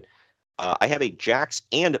was good. I have a Jax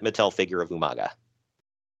and Mattel figure of Umaga.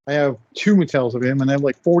 I have 2 Mattels of him, and I have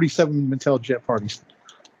like 47 Mattel Jeff Hardys.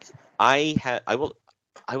 I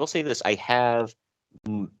will say this. I have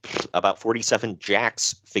about 47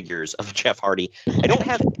 Jax figures of Jeff Hardy. I don't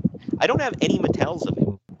have any Mattels of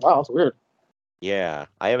him. Wow, that's weird. Yeah,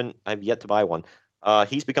 I've yet to buy one.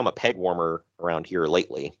 He's become a peg warmer around here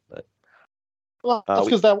lately, but well, that's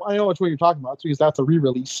because I know which one you're talking about. It's because that's a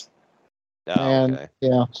re-release. Okay.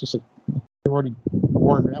 Yeah, it's just they've already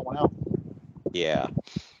worn that one out. Yeah.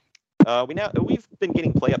 We've been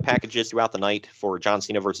getting play-up packages throughout the night for John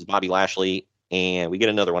Cena versus Bobby Lashley, and we get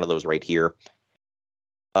another one of those right here.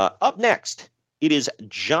 Up next, It is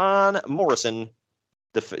John Morrison,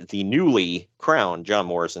 the newly crowned John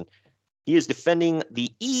Morrison. He is defending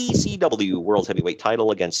the ECW World Heavyweight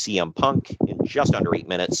title against CM Punk in just under 8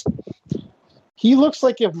 minutes. He looks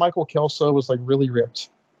like if Michael Kelso was like really ripped.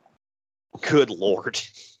 Good Lord.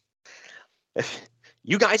 If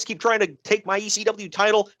you guys keep trying to take my ECW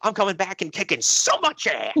title, I'm coming back and kicking so much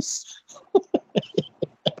ass.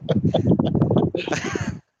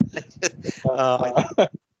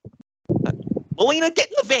 Melina, get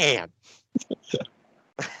in the van.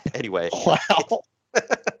 Anyway. Wow.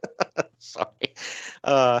 Sorry.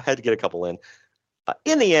 Had to get a couple in.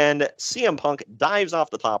 In the end, CM Punk dives off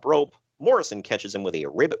the top rope. Morrison catches him with a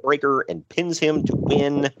ribbit breaker and pins him to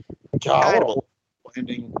win. Kind of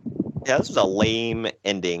ending. Yeah, this was a lame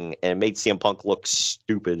ending and it made CM Punk look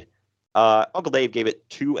stupid. Uncle Dave gave it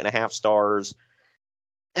 2.5 stars.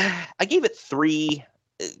 I gave it 3.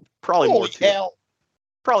 Probably Holy more. Hell.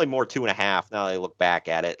 Probably more 2.5 now that I look back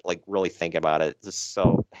at it, like really think about it.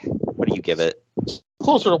 So, what do you give it?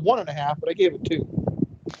 Closer to 1.5, but I gave it 2.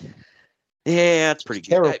 Yeah, it's pretty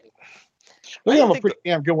terrible. good. I think I'm a pretty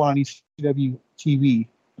damn good one on ECW TV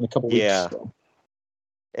in a couple weeks. Yeah. So.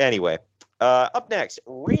 Anyway, up next,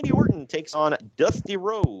 Randy Orton takes on Dusty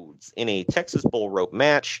Rhodes in a Texas Bull Rope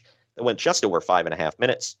match that went just over 5.5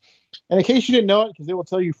 minutes. And in case you didn't know it, because they will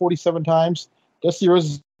tell you 47 times, Dusty Rhodes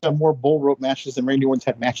has had more Bull Rope matches than Randy Orton's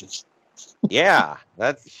had matches. Yeah,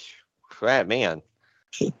 that's man.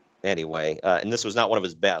 Anyway, and this was not one of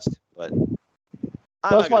his best, but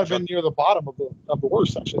That's why I've been near the bottom of the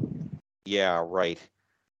worst, actually. Yeah, right.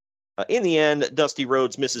 In the end, Dusty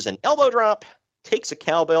Rhodes misses an elbow drop, takes a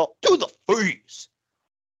cowbell to the face,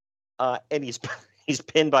 and he's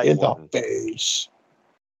pinned by Orton. The face.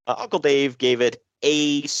 Uncle Dave gave it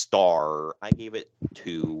a star. I gave it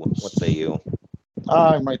 2. What say you?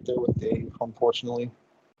 I'm right there with Dave, unfortunately.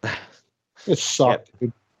 It sucked,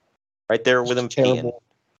 dude. Right there with him peeing.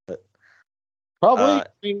 Probably. I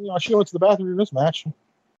mean, she went to the bathroom in this match.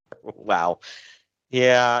 Wow.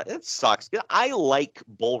 Yeah, it sucks. I like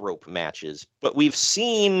bull rope matches, but we've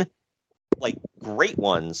seen like great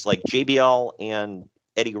ones like JBL and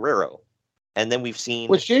Eddie Guerrero. And then we've seen...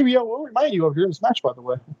 Which JBL will remind you of here in this match, by the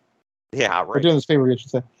way. Yeah, right. We're doing this favor, I should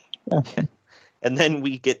say. Yeah. And then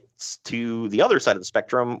we get to the other side of the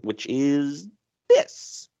spectrum, which is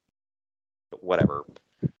this. Whatever.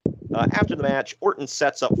 After the match, Orton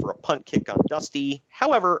sets up for a punt kick on Dusty.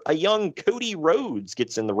 However, a young Cody Rhodes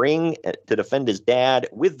gets in the ring to defend his dad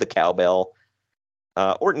with the cowbell.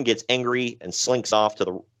 Orton gets angry and slinks out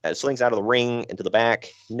of the ring into the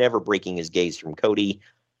back, never breaking his gaze from Cody.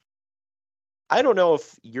 I don't know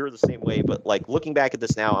if you're the same way, but like looking back at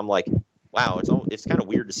this now, I'm like, wow, it's kind of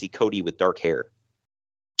weird to see Cody with dark hair.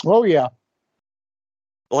 Oh yeah.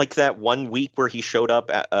 Like that one week where he showed up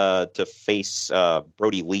to face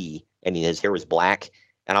Brody Lee and his hair was black.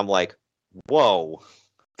 And I'm like, whoa,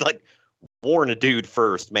 like warn a dude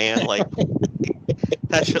first, man. Like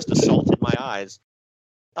that's just assaulted my eyes.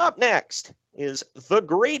 Up next is the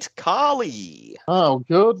Great Khali. Oh,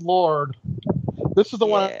 good Lord. This is the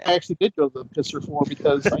one I actually did go to the pisser for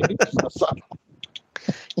because I knew this was going to suck.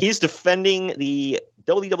 He's defending the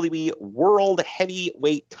WWE World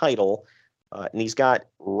Heavyweight title. And he's got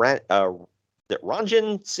Ranjin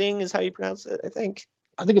Singh is how you pronounce it, I think.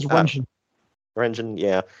 I think it's Ranjin. Ranjin,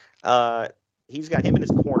 yeah. He's got him in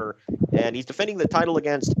his corner, and he's defending the title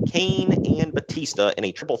against Kane and Batista in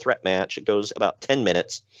a triple threat match. It goes about 10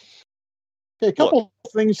 minutes. Okay, a couple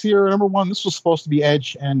of things here. Number one, this was supposed to be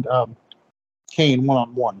Edge and Kane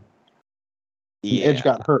one-on-one. Yeah. Edge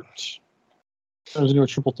got hurt. There was no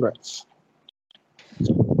triple threats.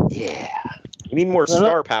 Yeah. We need more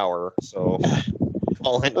star power, so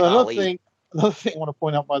call in Khali. Another thing I want to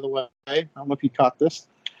point out, by the way, I don't know if you caught this.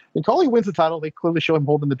 When Khali wins the title, they clearly show him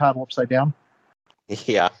holding the title upside down.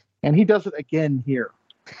 Yeah. And he does it again here.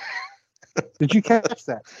 Did you catch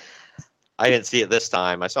that? I didn't see it this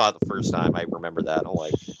time. I saw it the first time. I remember that. I'm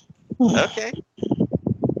like, okay.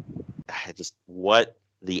 Just what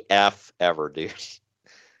the F ever, dude.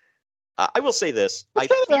 I will say this.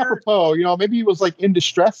 It's kind of apropos, maybe he was like in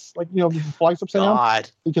distress, like, flying upside down.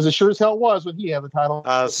 Because it sure as hell was when he had the title.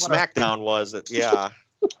 SmackDown was it, yeah.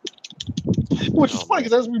 Which is funny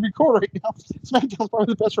because as we record right now, SmackDown's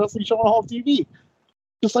probably the best wrestling show on all of TV.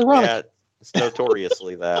 Just ironic. Yeah, it's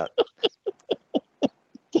notoriously that.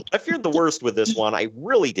 I feared the worst with this one. I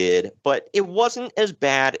really did, but it wasn't as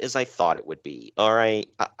bad as I thought it would be. All right,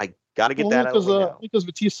 I got to get that out of the way now. Because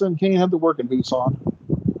Batista and Kane had the working boots on.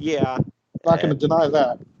 Yeah. Not going to deny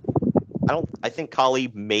that. I think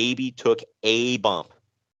Khali maybe took a bump.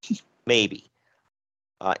 Maybe.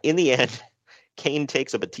 In the end, Kane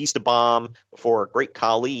takes a Batista bomb before Great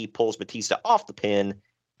Khali pulls Batista off the pin.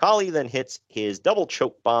 Khali then hits his double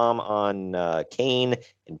choke bomb on Kane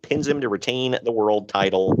and pins him to retain the world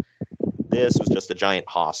title. This was just a giant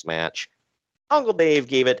hoss match. Uncle Dave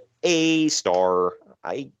gave it a star.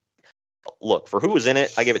 Look, for who was in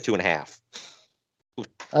it, I give it 2.5.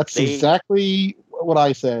 That's exactly what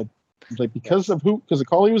I said. Like, because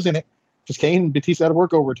Khali was in it, because Kane and Batista had to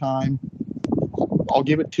work overtime, I'll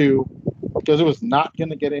give it 2, because it was not going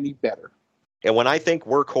to get any better. And when I think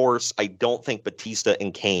workhorse, I don't think Batista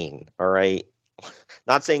and Kane, all right?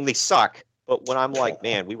 Not saying they suck, but when I'm like,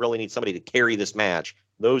 man, we really need somebody to carry this match,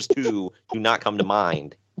 those two do not come to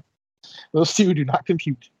mind. Those two do not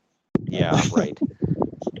compute. Yeah, right.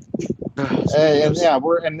 We're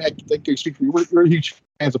huge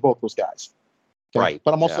fans of both those guys. Okay? Right.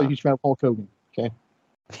 But I'm also a huge fan of Hulk Hogan. Okay.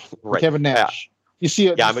 Right. Kevin Nash. You see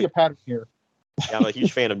a pattern here. Yeah, I'm a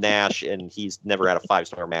huge fan of Nash, and he's never had a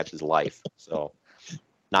 5-star match in his life, so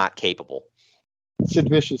not capable. Sid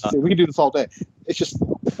Vicious. We can do this all day. It's just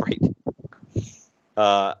right.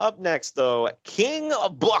 Up next, though, King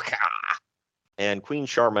Booker and Queen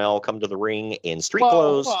Sharmell come to the ring in street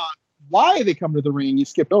clothes. Why they come to the ring? You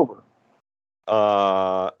skipped over. They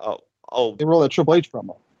roll that Triple H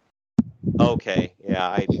promo. Okay, yeah.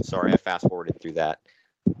 I fast forwarded through that.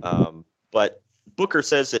 But Booker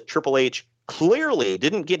says that Triple H clearly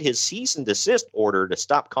didn't get his cease and desist order to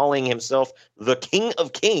stop calling himself the King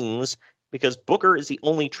of Kings because Booker is the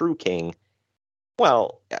only true king.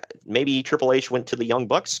 Well, maybe Triple H went to the Young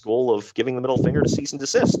Bucks school of giving the middle finger to cease and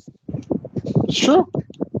desist. It's true.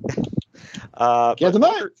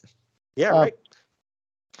 Right.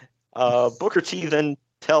 Booker T then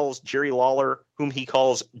tells Jerry Lawler, whom he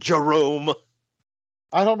calls Jerome.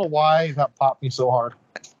 I don't know why that popped me so hard.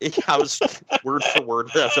 I was word for word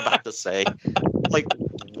what I was about to say. Like,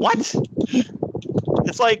 what?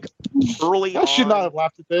 It's like early on. I should not have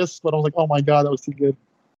laughed at this, but I was like, oh my God, that was too good.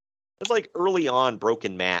 It's like early on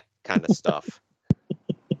Broken Matt kind of stuff.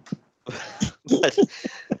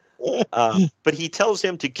 But he tells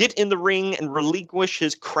him to get in the ring and relinquish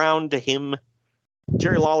his crown to him.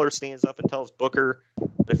 Jerry Lawler stands up and tells Booker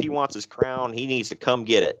that if he wants his crown, he needs to come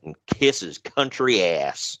get it and kiss his country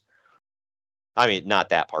ass. I mean, not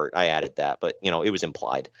that part. I added that, but, it was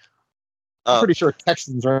implied. I'm pretty sure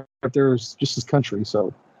Texans right there is just his country,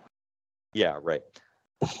 so. Yeah, right.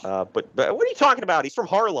 But what are you talking about? He's from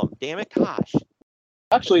Harlem. Damn it. Gosh.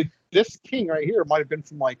 Actually, this king right here might have been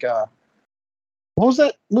from what was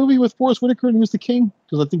that movie with Forrest Whitaker and he was the king?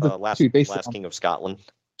 Because I think the Last King of Scotland.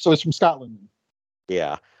 So it's from Scotland.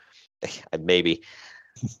 Yeah, maybe.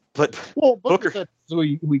 But Booker said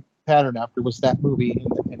we patterned after was that movie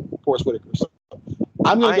and Forrest Whitaker. So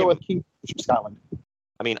I'm going to go with King from Scotland.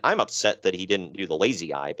 I mean, I'm upset that he didn't do the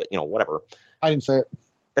lazy eye, but whatever. I didn't say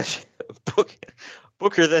it.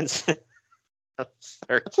 Booker then said, that's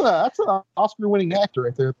an Oscar-winning actor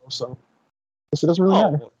right there, though. So it doesn't really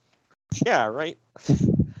matter. Yeah, right.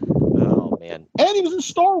 Oh man. And he was in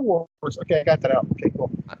Star Wars. Okay, I got that out. Okay,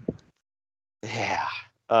 cool. Yeah.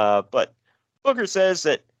 But Booker says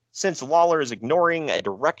that since Lawler is ignoring a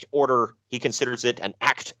direct order, he considers it an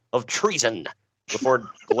act of treason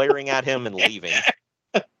before glaring at him and leaving.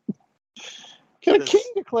 Can a king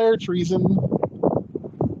declare treason?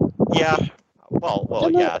 Yeah. Well,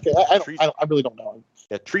 yeah. Okay, I really don't know.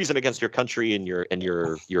 Yeah, treason against your country and your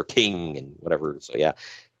king and whatever. So yeah,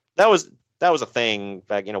 that was a thing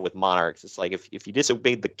back, with monarchs. It's like if you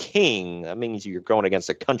disobeyed the king, that means you're going against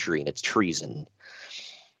a country and it's treason.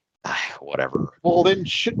 Whatever. Well, then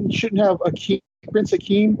shouldn't have Prince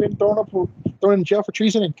Akeem been thrown in jail for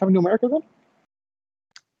treason and coming to America then?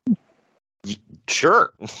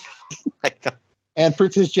 Sure. And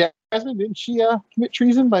Princess Jasmine, didn't she commit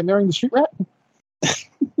treason by marrying the street rat?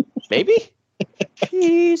 Maybe.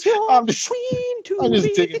 She's your queen to I'm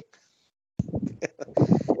just digging.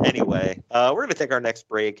 Anyway, we're going to take our next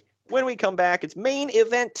break. When we come back, it's main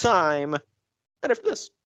event time. And after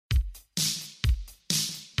this.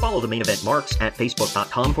 Follow the Main Event Marks at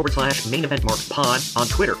Facebook.com/Main Event Marks Pod, on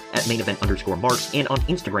Twitter at Main Event _Marks, and on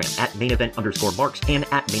Instagram at Main Event _Marks and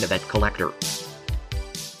at Main Event Collector.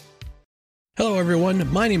 Hello,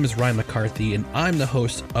 everyone. My name is Ryan McCarthy, and I'm the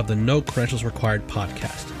host of the No Credentials Required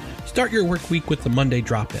podcast. Start your work week with the Monday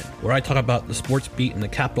Drop-In, where I talk about the sports beat in the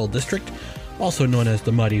Capital District, also known as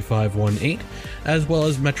the Muddy 518, as well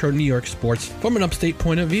as Metro New York sports from an upstate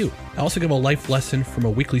point of view. I also give a life lesson from a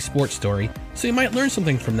weekly sports story, so you might learn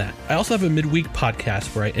something from that. I also have a midweek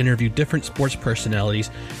podcast where I interview different sports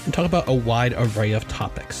personalities and talk about a wide array of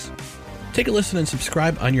topics. Take a listen and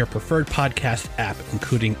subscribe on your preferred podcast app,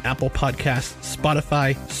 including Apple Podcasts,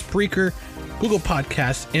 Spotify, Spreaker, Google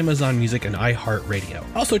Podcasts, Amazon Music, and iHeartRadio.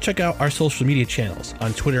 Also check out our social media channels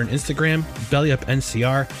on Twitter and Instagram,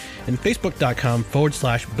 BellyUpNCR, and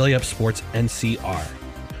Facebook.com/BellyUpSportsNCR.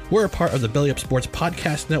 We're a part of the Belly Up Sports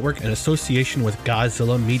Podcast Network in association with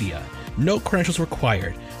Godzilla Media. No credentials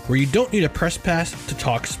required, where you don't need a press pass to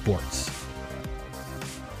talk sports.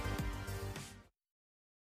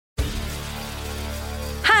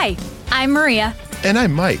 Hi, I'm Maria. And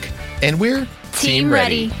I'm Mike. And we're Team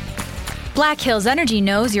Ready. Black Hills Energy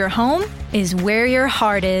knows your home is where your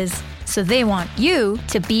heart is, so they want you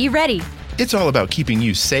to be ready. It's all about keeping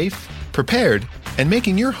you safe, prepared, and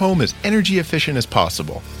making your home as energy efficient as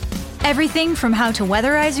possible. Everything from how to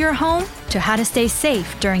weatherize your home to how to stay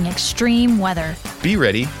safe during extreme weather. Be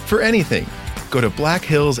ready for anything. Go to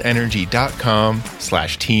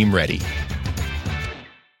blackhillsenergy.com/Team Ready.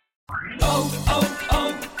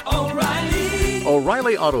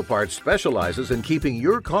 O'Reilly Auto Parts specializes in keeping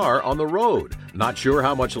your car on the road. Not sure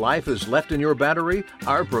how much life is left in your battery?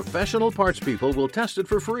 Our professional parts people will test it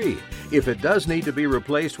for free. If it does need to be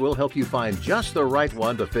replaced, we'll help you find just the right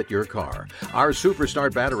one to fit your car. Our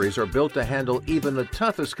Superstart batteries are built to handle even the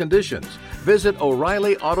toughest conditions. Visit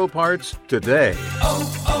O'Reilly Auto Parts today.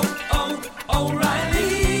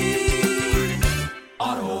 O'Reilly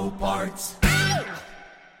Auto Parts.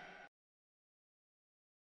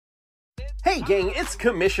 Hey gang, it's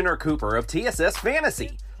Commissioner Cooper of TSS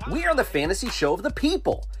Fantasy. We are the fantasy show of the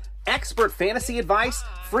people. Expert fantasy advice,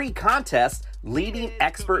 free contests, leading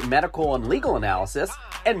expert medical and legal analysis,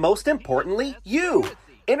 and most importantly, you.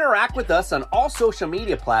 Interact with us on all social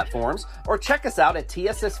media platforms or check us out at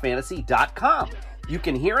tssfantasy.com. You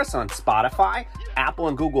can hear us on Spotify, Apple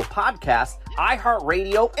and Google Podcasts,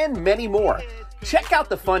 iHeartRadio, and many more. Check out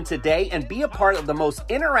the fun today and be a part of the most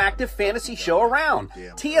interactive fantasy show around.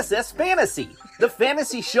 TSS Fantasy, the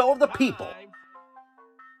fantasy show of the people.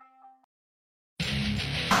 The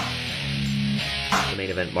Main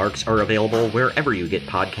Event Marks are available wherever you get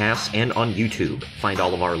podcasts and on YouTube. Find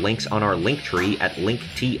all of our links on our link tree at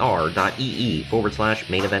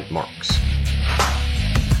linktr.ee/Main Event Marks.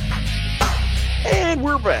 And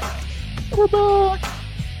we're back.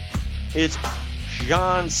 It's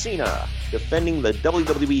John Cena defending the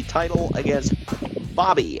WWE title against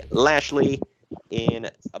Bobby Lashley in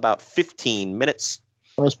about 15 minutes.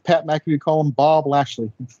 Or as Pat McAfee would call him, Bob Lashley.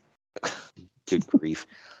 Good grief.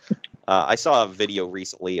 I saw a video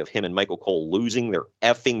recently of him and Michael Cole losing their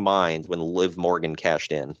effing minds when Liv Morgan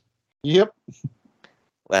cashed in. Yep.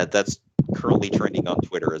 That's currently trending on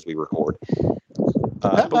Twitter as we record.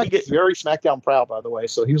 Pat McAfee's very SmackDown proud, by the way,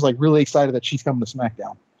 so he was like really excited that she's coming to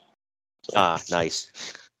SmackDown. So. Nice.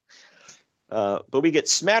 But we get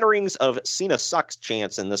smatterings of Cena sucks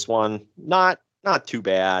chants in this one. Not too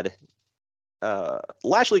bad.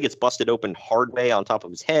 Lashley gets busted open hard way on top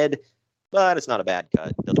of his head, but it's not a bad cut.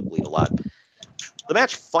 It doesn't bleed a lot. The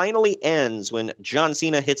match finally ends when John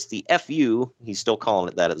Cena hits the FU, he's still calling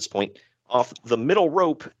it that at this point, off the middle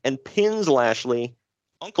rope and pins Lashley.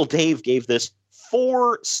 Uncle Dave gave this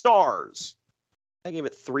 4 stars. I gave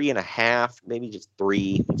it 3.5, maybe just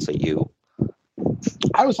 3. Let's say you.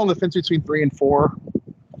 I was on the fence between 3 and 4. I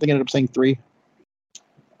think I ended up saying 3.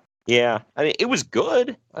 Yeah, I mean it was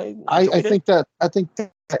good. I think that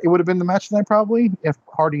it would have been the match tonight probably if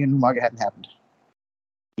Hardy and Umaga hadn't happened.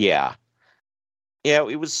 Yeah,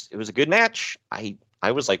 it was a good match. I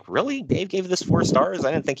was like, really? Dave gave this 4 stars?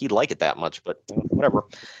 I didn't think he'd like it that much, but whatever.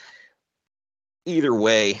 Either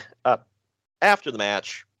way, after the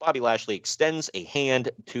match, Bobby Lashley extends a hand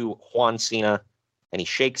to Juan Cena, and he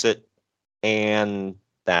shakes it, and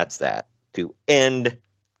that's that to end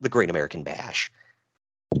the Great American Bash.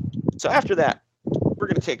 So after that, we're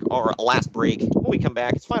going to take our last break. When we come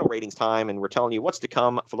back, it's final ratings time, and we're telling you what's to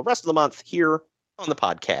come for the rest of the month here on the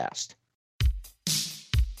podcast.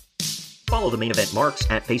 Follow the Main Event Marks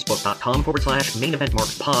at Facebook.com/Main Event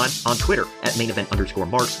Marks Pod, on Twitter at Main Event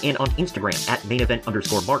 _Marks, and on Instagram at Main Event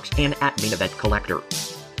 _Marks and at Main Event Collector.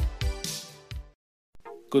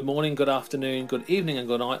 Good morning, good afternoon, good evening, and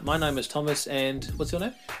good night. My name is Thomas, and what's your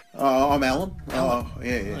name? I'm Alan. Alan. Oh,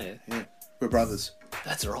 yeah. We're brothers.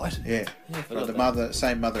 That's right. Yeah.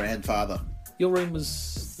 Same mother and father. Your room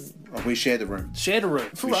was... Oh, we shared the room. Shared a room?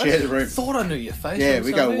 We shared the room. Thought I knew your face. Yeah,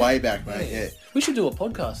 we go way back, mate. Yeah. We should do a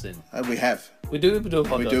podcast then. We have. We do a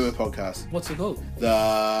podcast? We do a podcast. What's it called?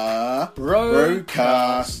 The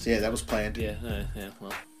Broadcast. Yeah, that was planned. Yeah,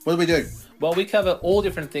 well. What do we do? Well, we cover all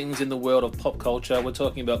different things in the world of pop culture. We're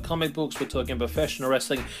talking about comic books, we're talking about professional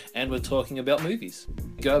wrestling, and we're talking about movies.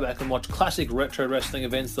 Go back and watch classic retro wrestling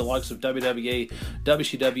events, the likes of WWE,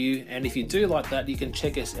 WCW, and if you do like that, you can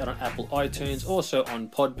check us out on Apple iTunes, also on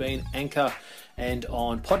Podbean, Anchor, and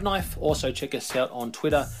on Podknife. Also check us out on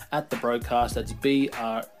Twitter at The Broadcast. That's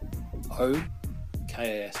BROKAS.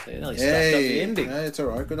 They nearly stuffed up the ending. No, it's all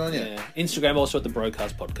right. Good on you. Yeah. Instagram also at The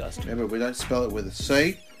Broadcast Podcast. Yeah, but we don't spell it with a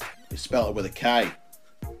C. We spell it with a K.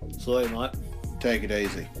 Salute, mate. Take it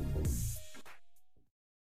easy.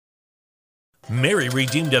 Mary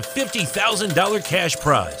redeemed a $50,000 cash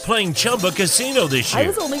prize playing Chumba Casino this year. I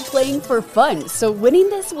was only playing for fun, so winning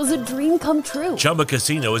this was a dream come true. Chumba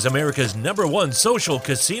Casino is America's #1 social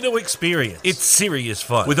casino experience. It's serious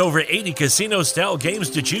fun. With over 80 casino-style games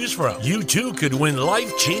to choose from, you too could win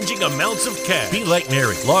life-changing amounts of cash. Be like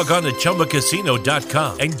Mary. Log on to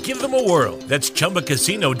ChumbaCasino.com and give them a whirl. That's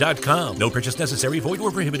ChumbaCasino.com. No purchase necessary. Void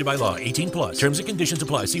or prohibited by law. 18+. Terms and conditions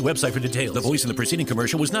apply. See website for details. The voice in the preceding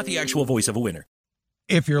commercial was not the actual voice of a winner.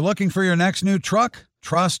 If you're looking for your next new truck,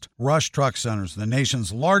 trust Rush Truck Centers, the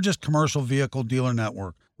nation's largest commercial vehicle dealer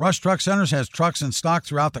network. Rush Truck Centers has trucks in stock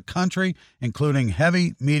throughout the country, including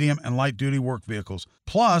heavy, medium, and light-duty work vehicles.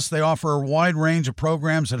 Plus, they offer a wide range of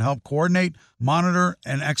programs that help coordinate, monitor,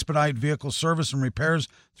 and expedite vehicle service and repairs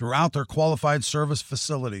throughout their qualified service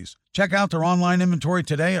facilities. Check out their online inventory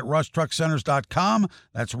today at rushtruckcenters.com.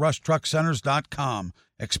 That's rushtruckcenters.com.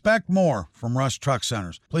 Expect more from Rush Truck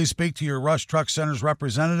Centers. Please speak to your Rush Truck Centers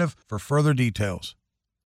representative for further details.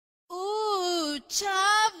 Ooh,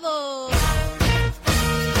 chavo.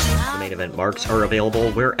 The Main Event Marks are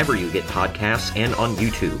available wherever you get podcasts and on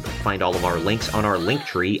YouTube. Find all of our links on our link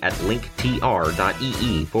tree at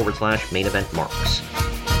linktr.ee/Main Event Marks.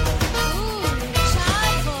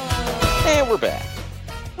 And we're back.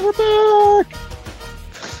 We're back!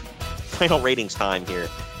 Final ratings time here.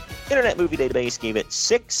 Internet Movie Database gave it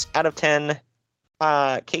 6 out of 10.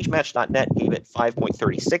 CageMatch.net gave it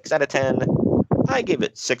 5.36 out of 10. I gave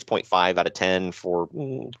it 6.5 out of 10 for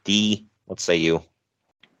D. What say you?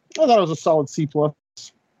 I thought it was a solid C+.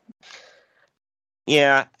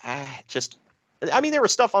 Yeah, I mean, there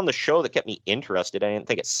was stuff on the show that kept me interested. I didn't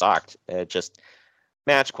think it sucked. Just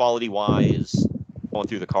match quality wise, going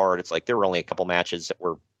through the card, it's like there were only a couple matches that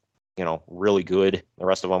were, really good. The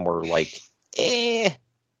rest of them were like,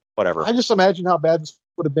 whatever. I just imagine how bad this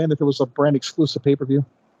would have been if it was a brand exclusive pay-per-view,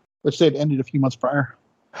 which they had ended a few months prior.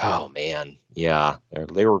 Oh man, yeah,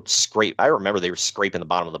 they were I remember they were scraping the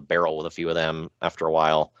bottom of the barrel with a few of them after a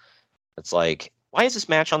while. It's like, why is this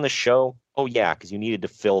match on this show? Oh yeah, because you needed to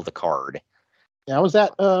fill the card. Yeah, I was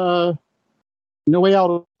at No Way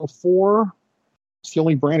Out 4. It's the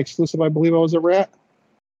only brand exclusive I believe I was ever at.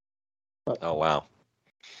 But, oh wow.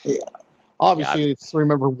 Yeah, obviously it's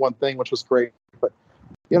remember one thing, which was great, but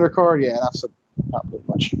the undercard, yeah, that's not really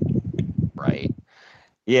much. Right.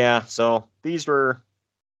 Yeah. So these were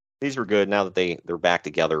good now that they're back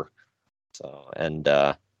together. So, and,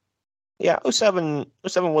 07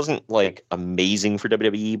 wasn't like amazing for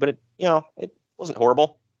WWE, but it wasn't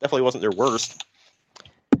horrible. Definitely wasn't their worst.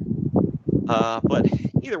 But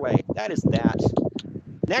either way, that is that.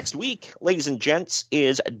 Next week, ladies and gents,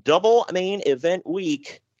 is double main event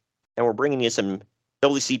week, and we're bringing you some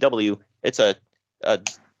WCW. It's a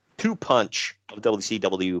two-punch of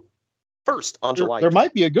WCW. First on July. There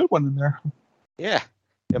might be a good one in there. Yeah,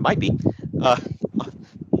 it might be.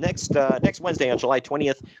 Next Wednesday on July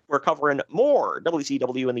 20th, we're covering more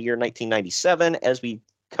WCW in the year 1997 as we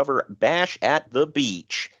cover Bash at the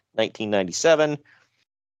Beach 1997.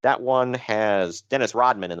 That one has Dennis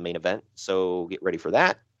Rodman in the main event, so get ready for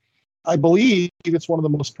that. I believe it's one of the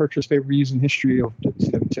most purchased pay-per-views in history of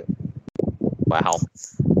WCW. Wow.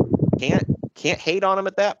 Can't hate on him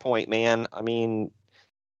at that point, man. I mean,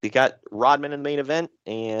 they got Rodman in the main event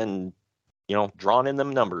and, drawn in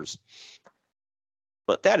them numbers.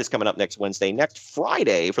 But that is coming up next Wednesday. Next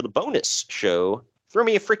Friday for the bonus show, throw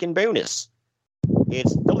me a freaking bonus.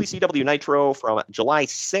 It's WCW Nitro from July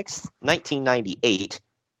 6th, 1998.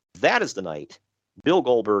 That is the night Bill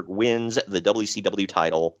Goldberg wins the WCW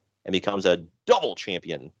title and becomes a double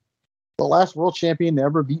champion. The last world champion to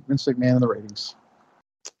ever beat Vince McMahon in the ratings.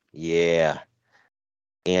 Yeah.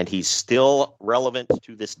 And he's still relevant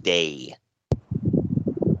to this day.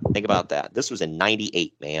 Think about that. This was in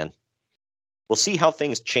 98, man. We'll see how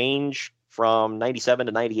things change from 97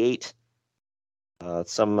 to 98.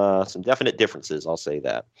 Some definite differences, I'll say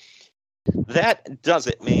that. That does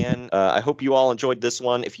it, man. I hope you all enjoyed this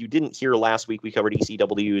one. If you didn't hear last week, we covered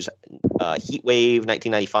ECW's Heatwave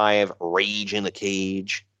 1995, Rage in the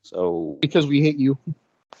Cage. So because we hate you.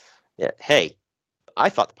 Yeah. Hey, I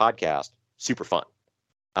thought the podcast super fun.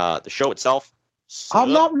 The show itself,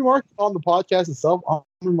 I'm not remarking on the podcast itself. I'm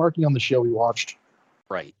remarking on the show we watched.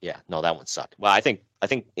 Right. Yeah. No, that one sucked. Well, I think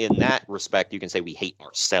in that respect, you can say we hate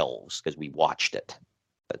ourselves because we watched it.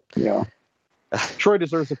 But yeah. Troy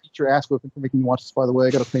deserves a future ass whipping for making me watch this, by the way. I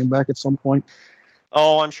got to pay him back at some point.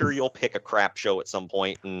 Oh, I'm sure you'll pick a crap show at some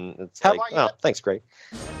point, and it's thanks, Greg.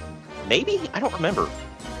 Maybe? I don't remember.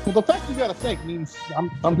 Well, the fact you got to think means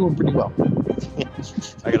I'm doing pretty well.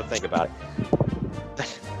 I got to think about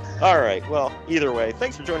it. All right. Well, either way,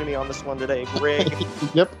 thanks for joining me on this one today, Greg.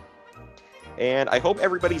 Yep. And I hope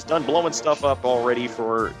everybody's done blowing stuff up already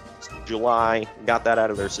for July. Got that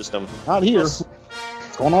out of their system. Not here. It's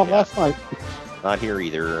going off last night. Not here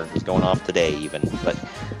either. It's going off today even. But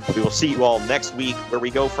we will see you all next week where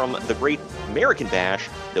we go from the Great American Bash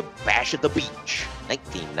to Bash at the Beach,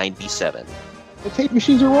 1997. The tape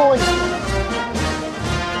machines are rolling.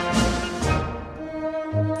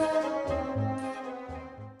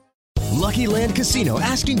 Lucky Land Casino,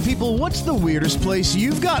 asking people, what's the weirdest place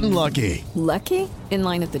you've gotten lucky? Lucky? In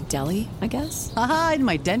line at the deli, I guess? Aha, in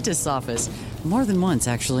my dentist's office. More than once,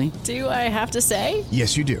 actually. Do I have to say?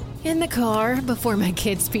 Yes, you do. In the car before my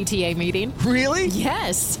kids' PTA meeting. Really?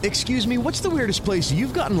 Yes. Excuse me, what's the weirdest place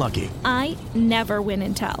you've gotten lucky? I never win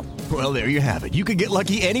and tell. Well, there you have it. You can get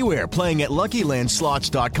lucky anywhere, playing at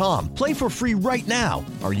LuckyLandSlots.com. Play for free right now.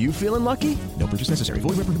 Are you feeling lucky? No purchase necessary.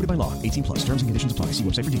 Void where prohibited by law. 18+. Terms and conditions apply. See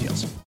website for details.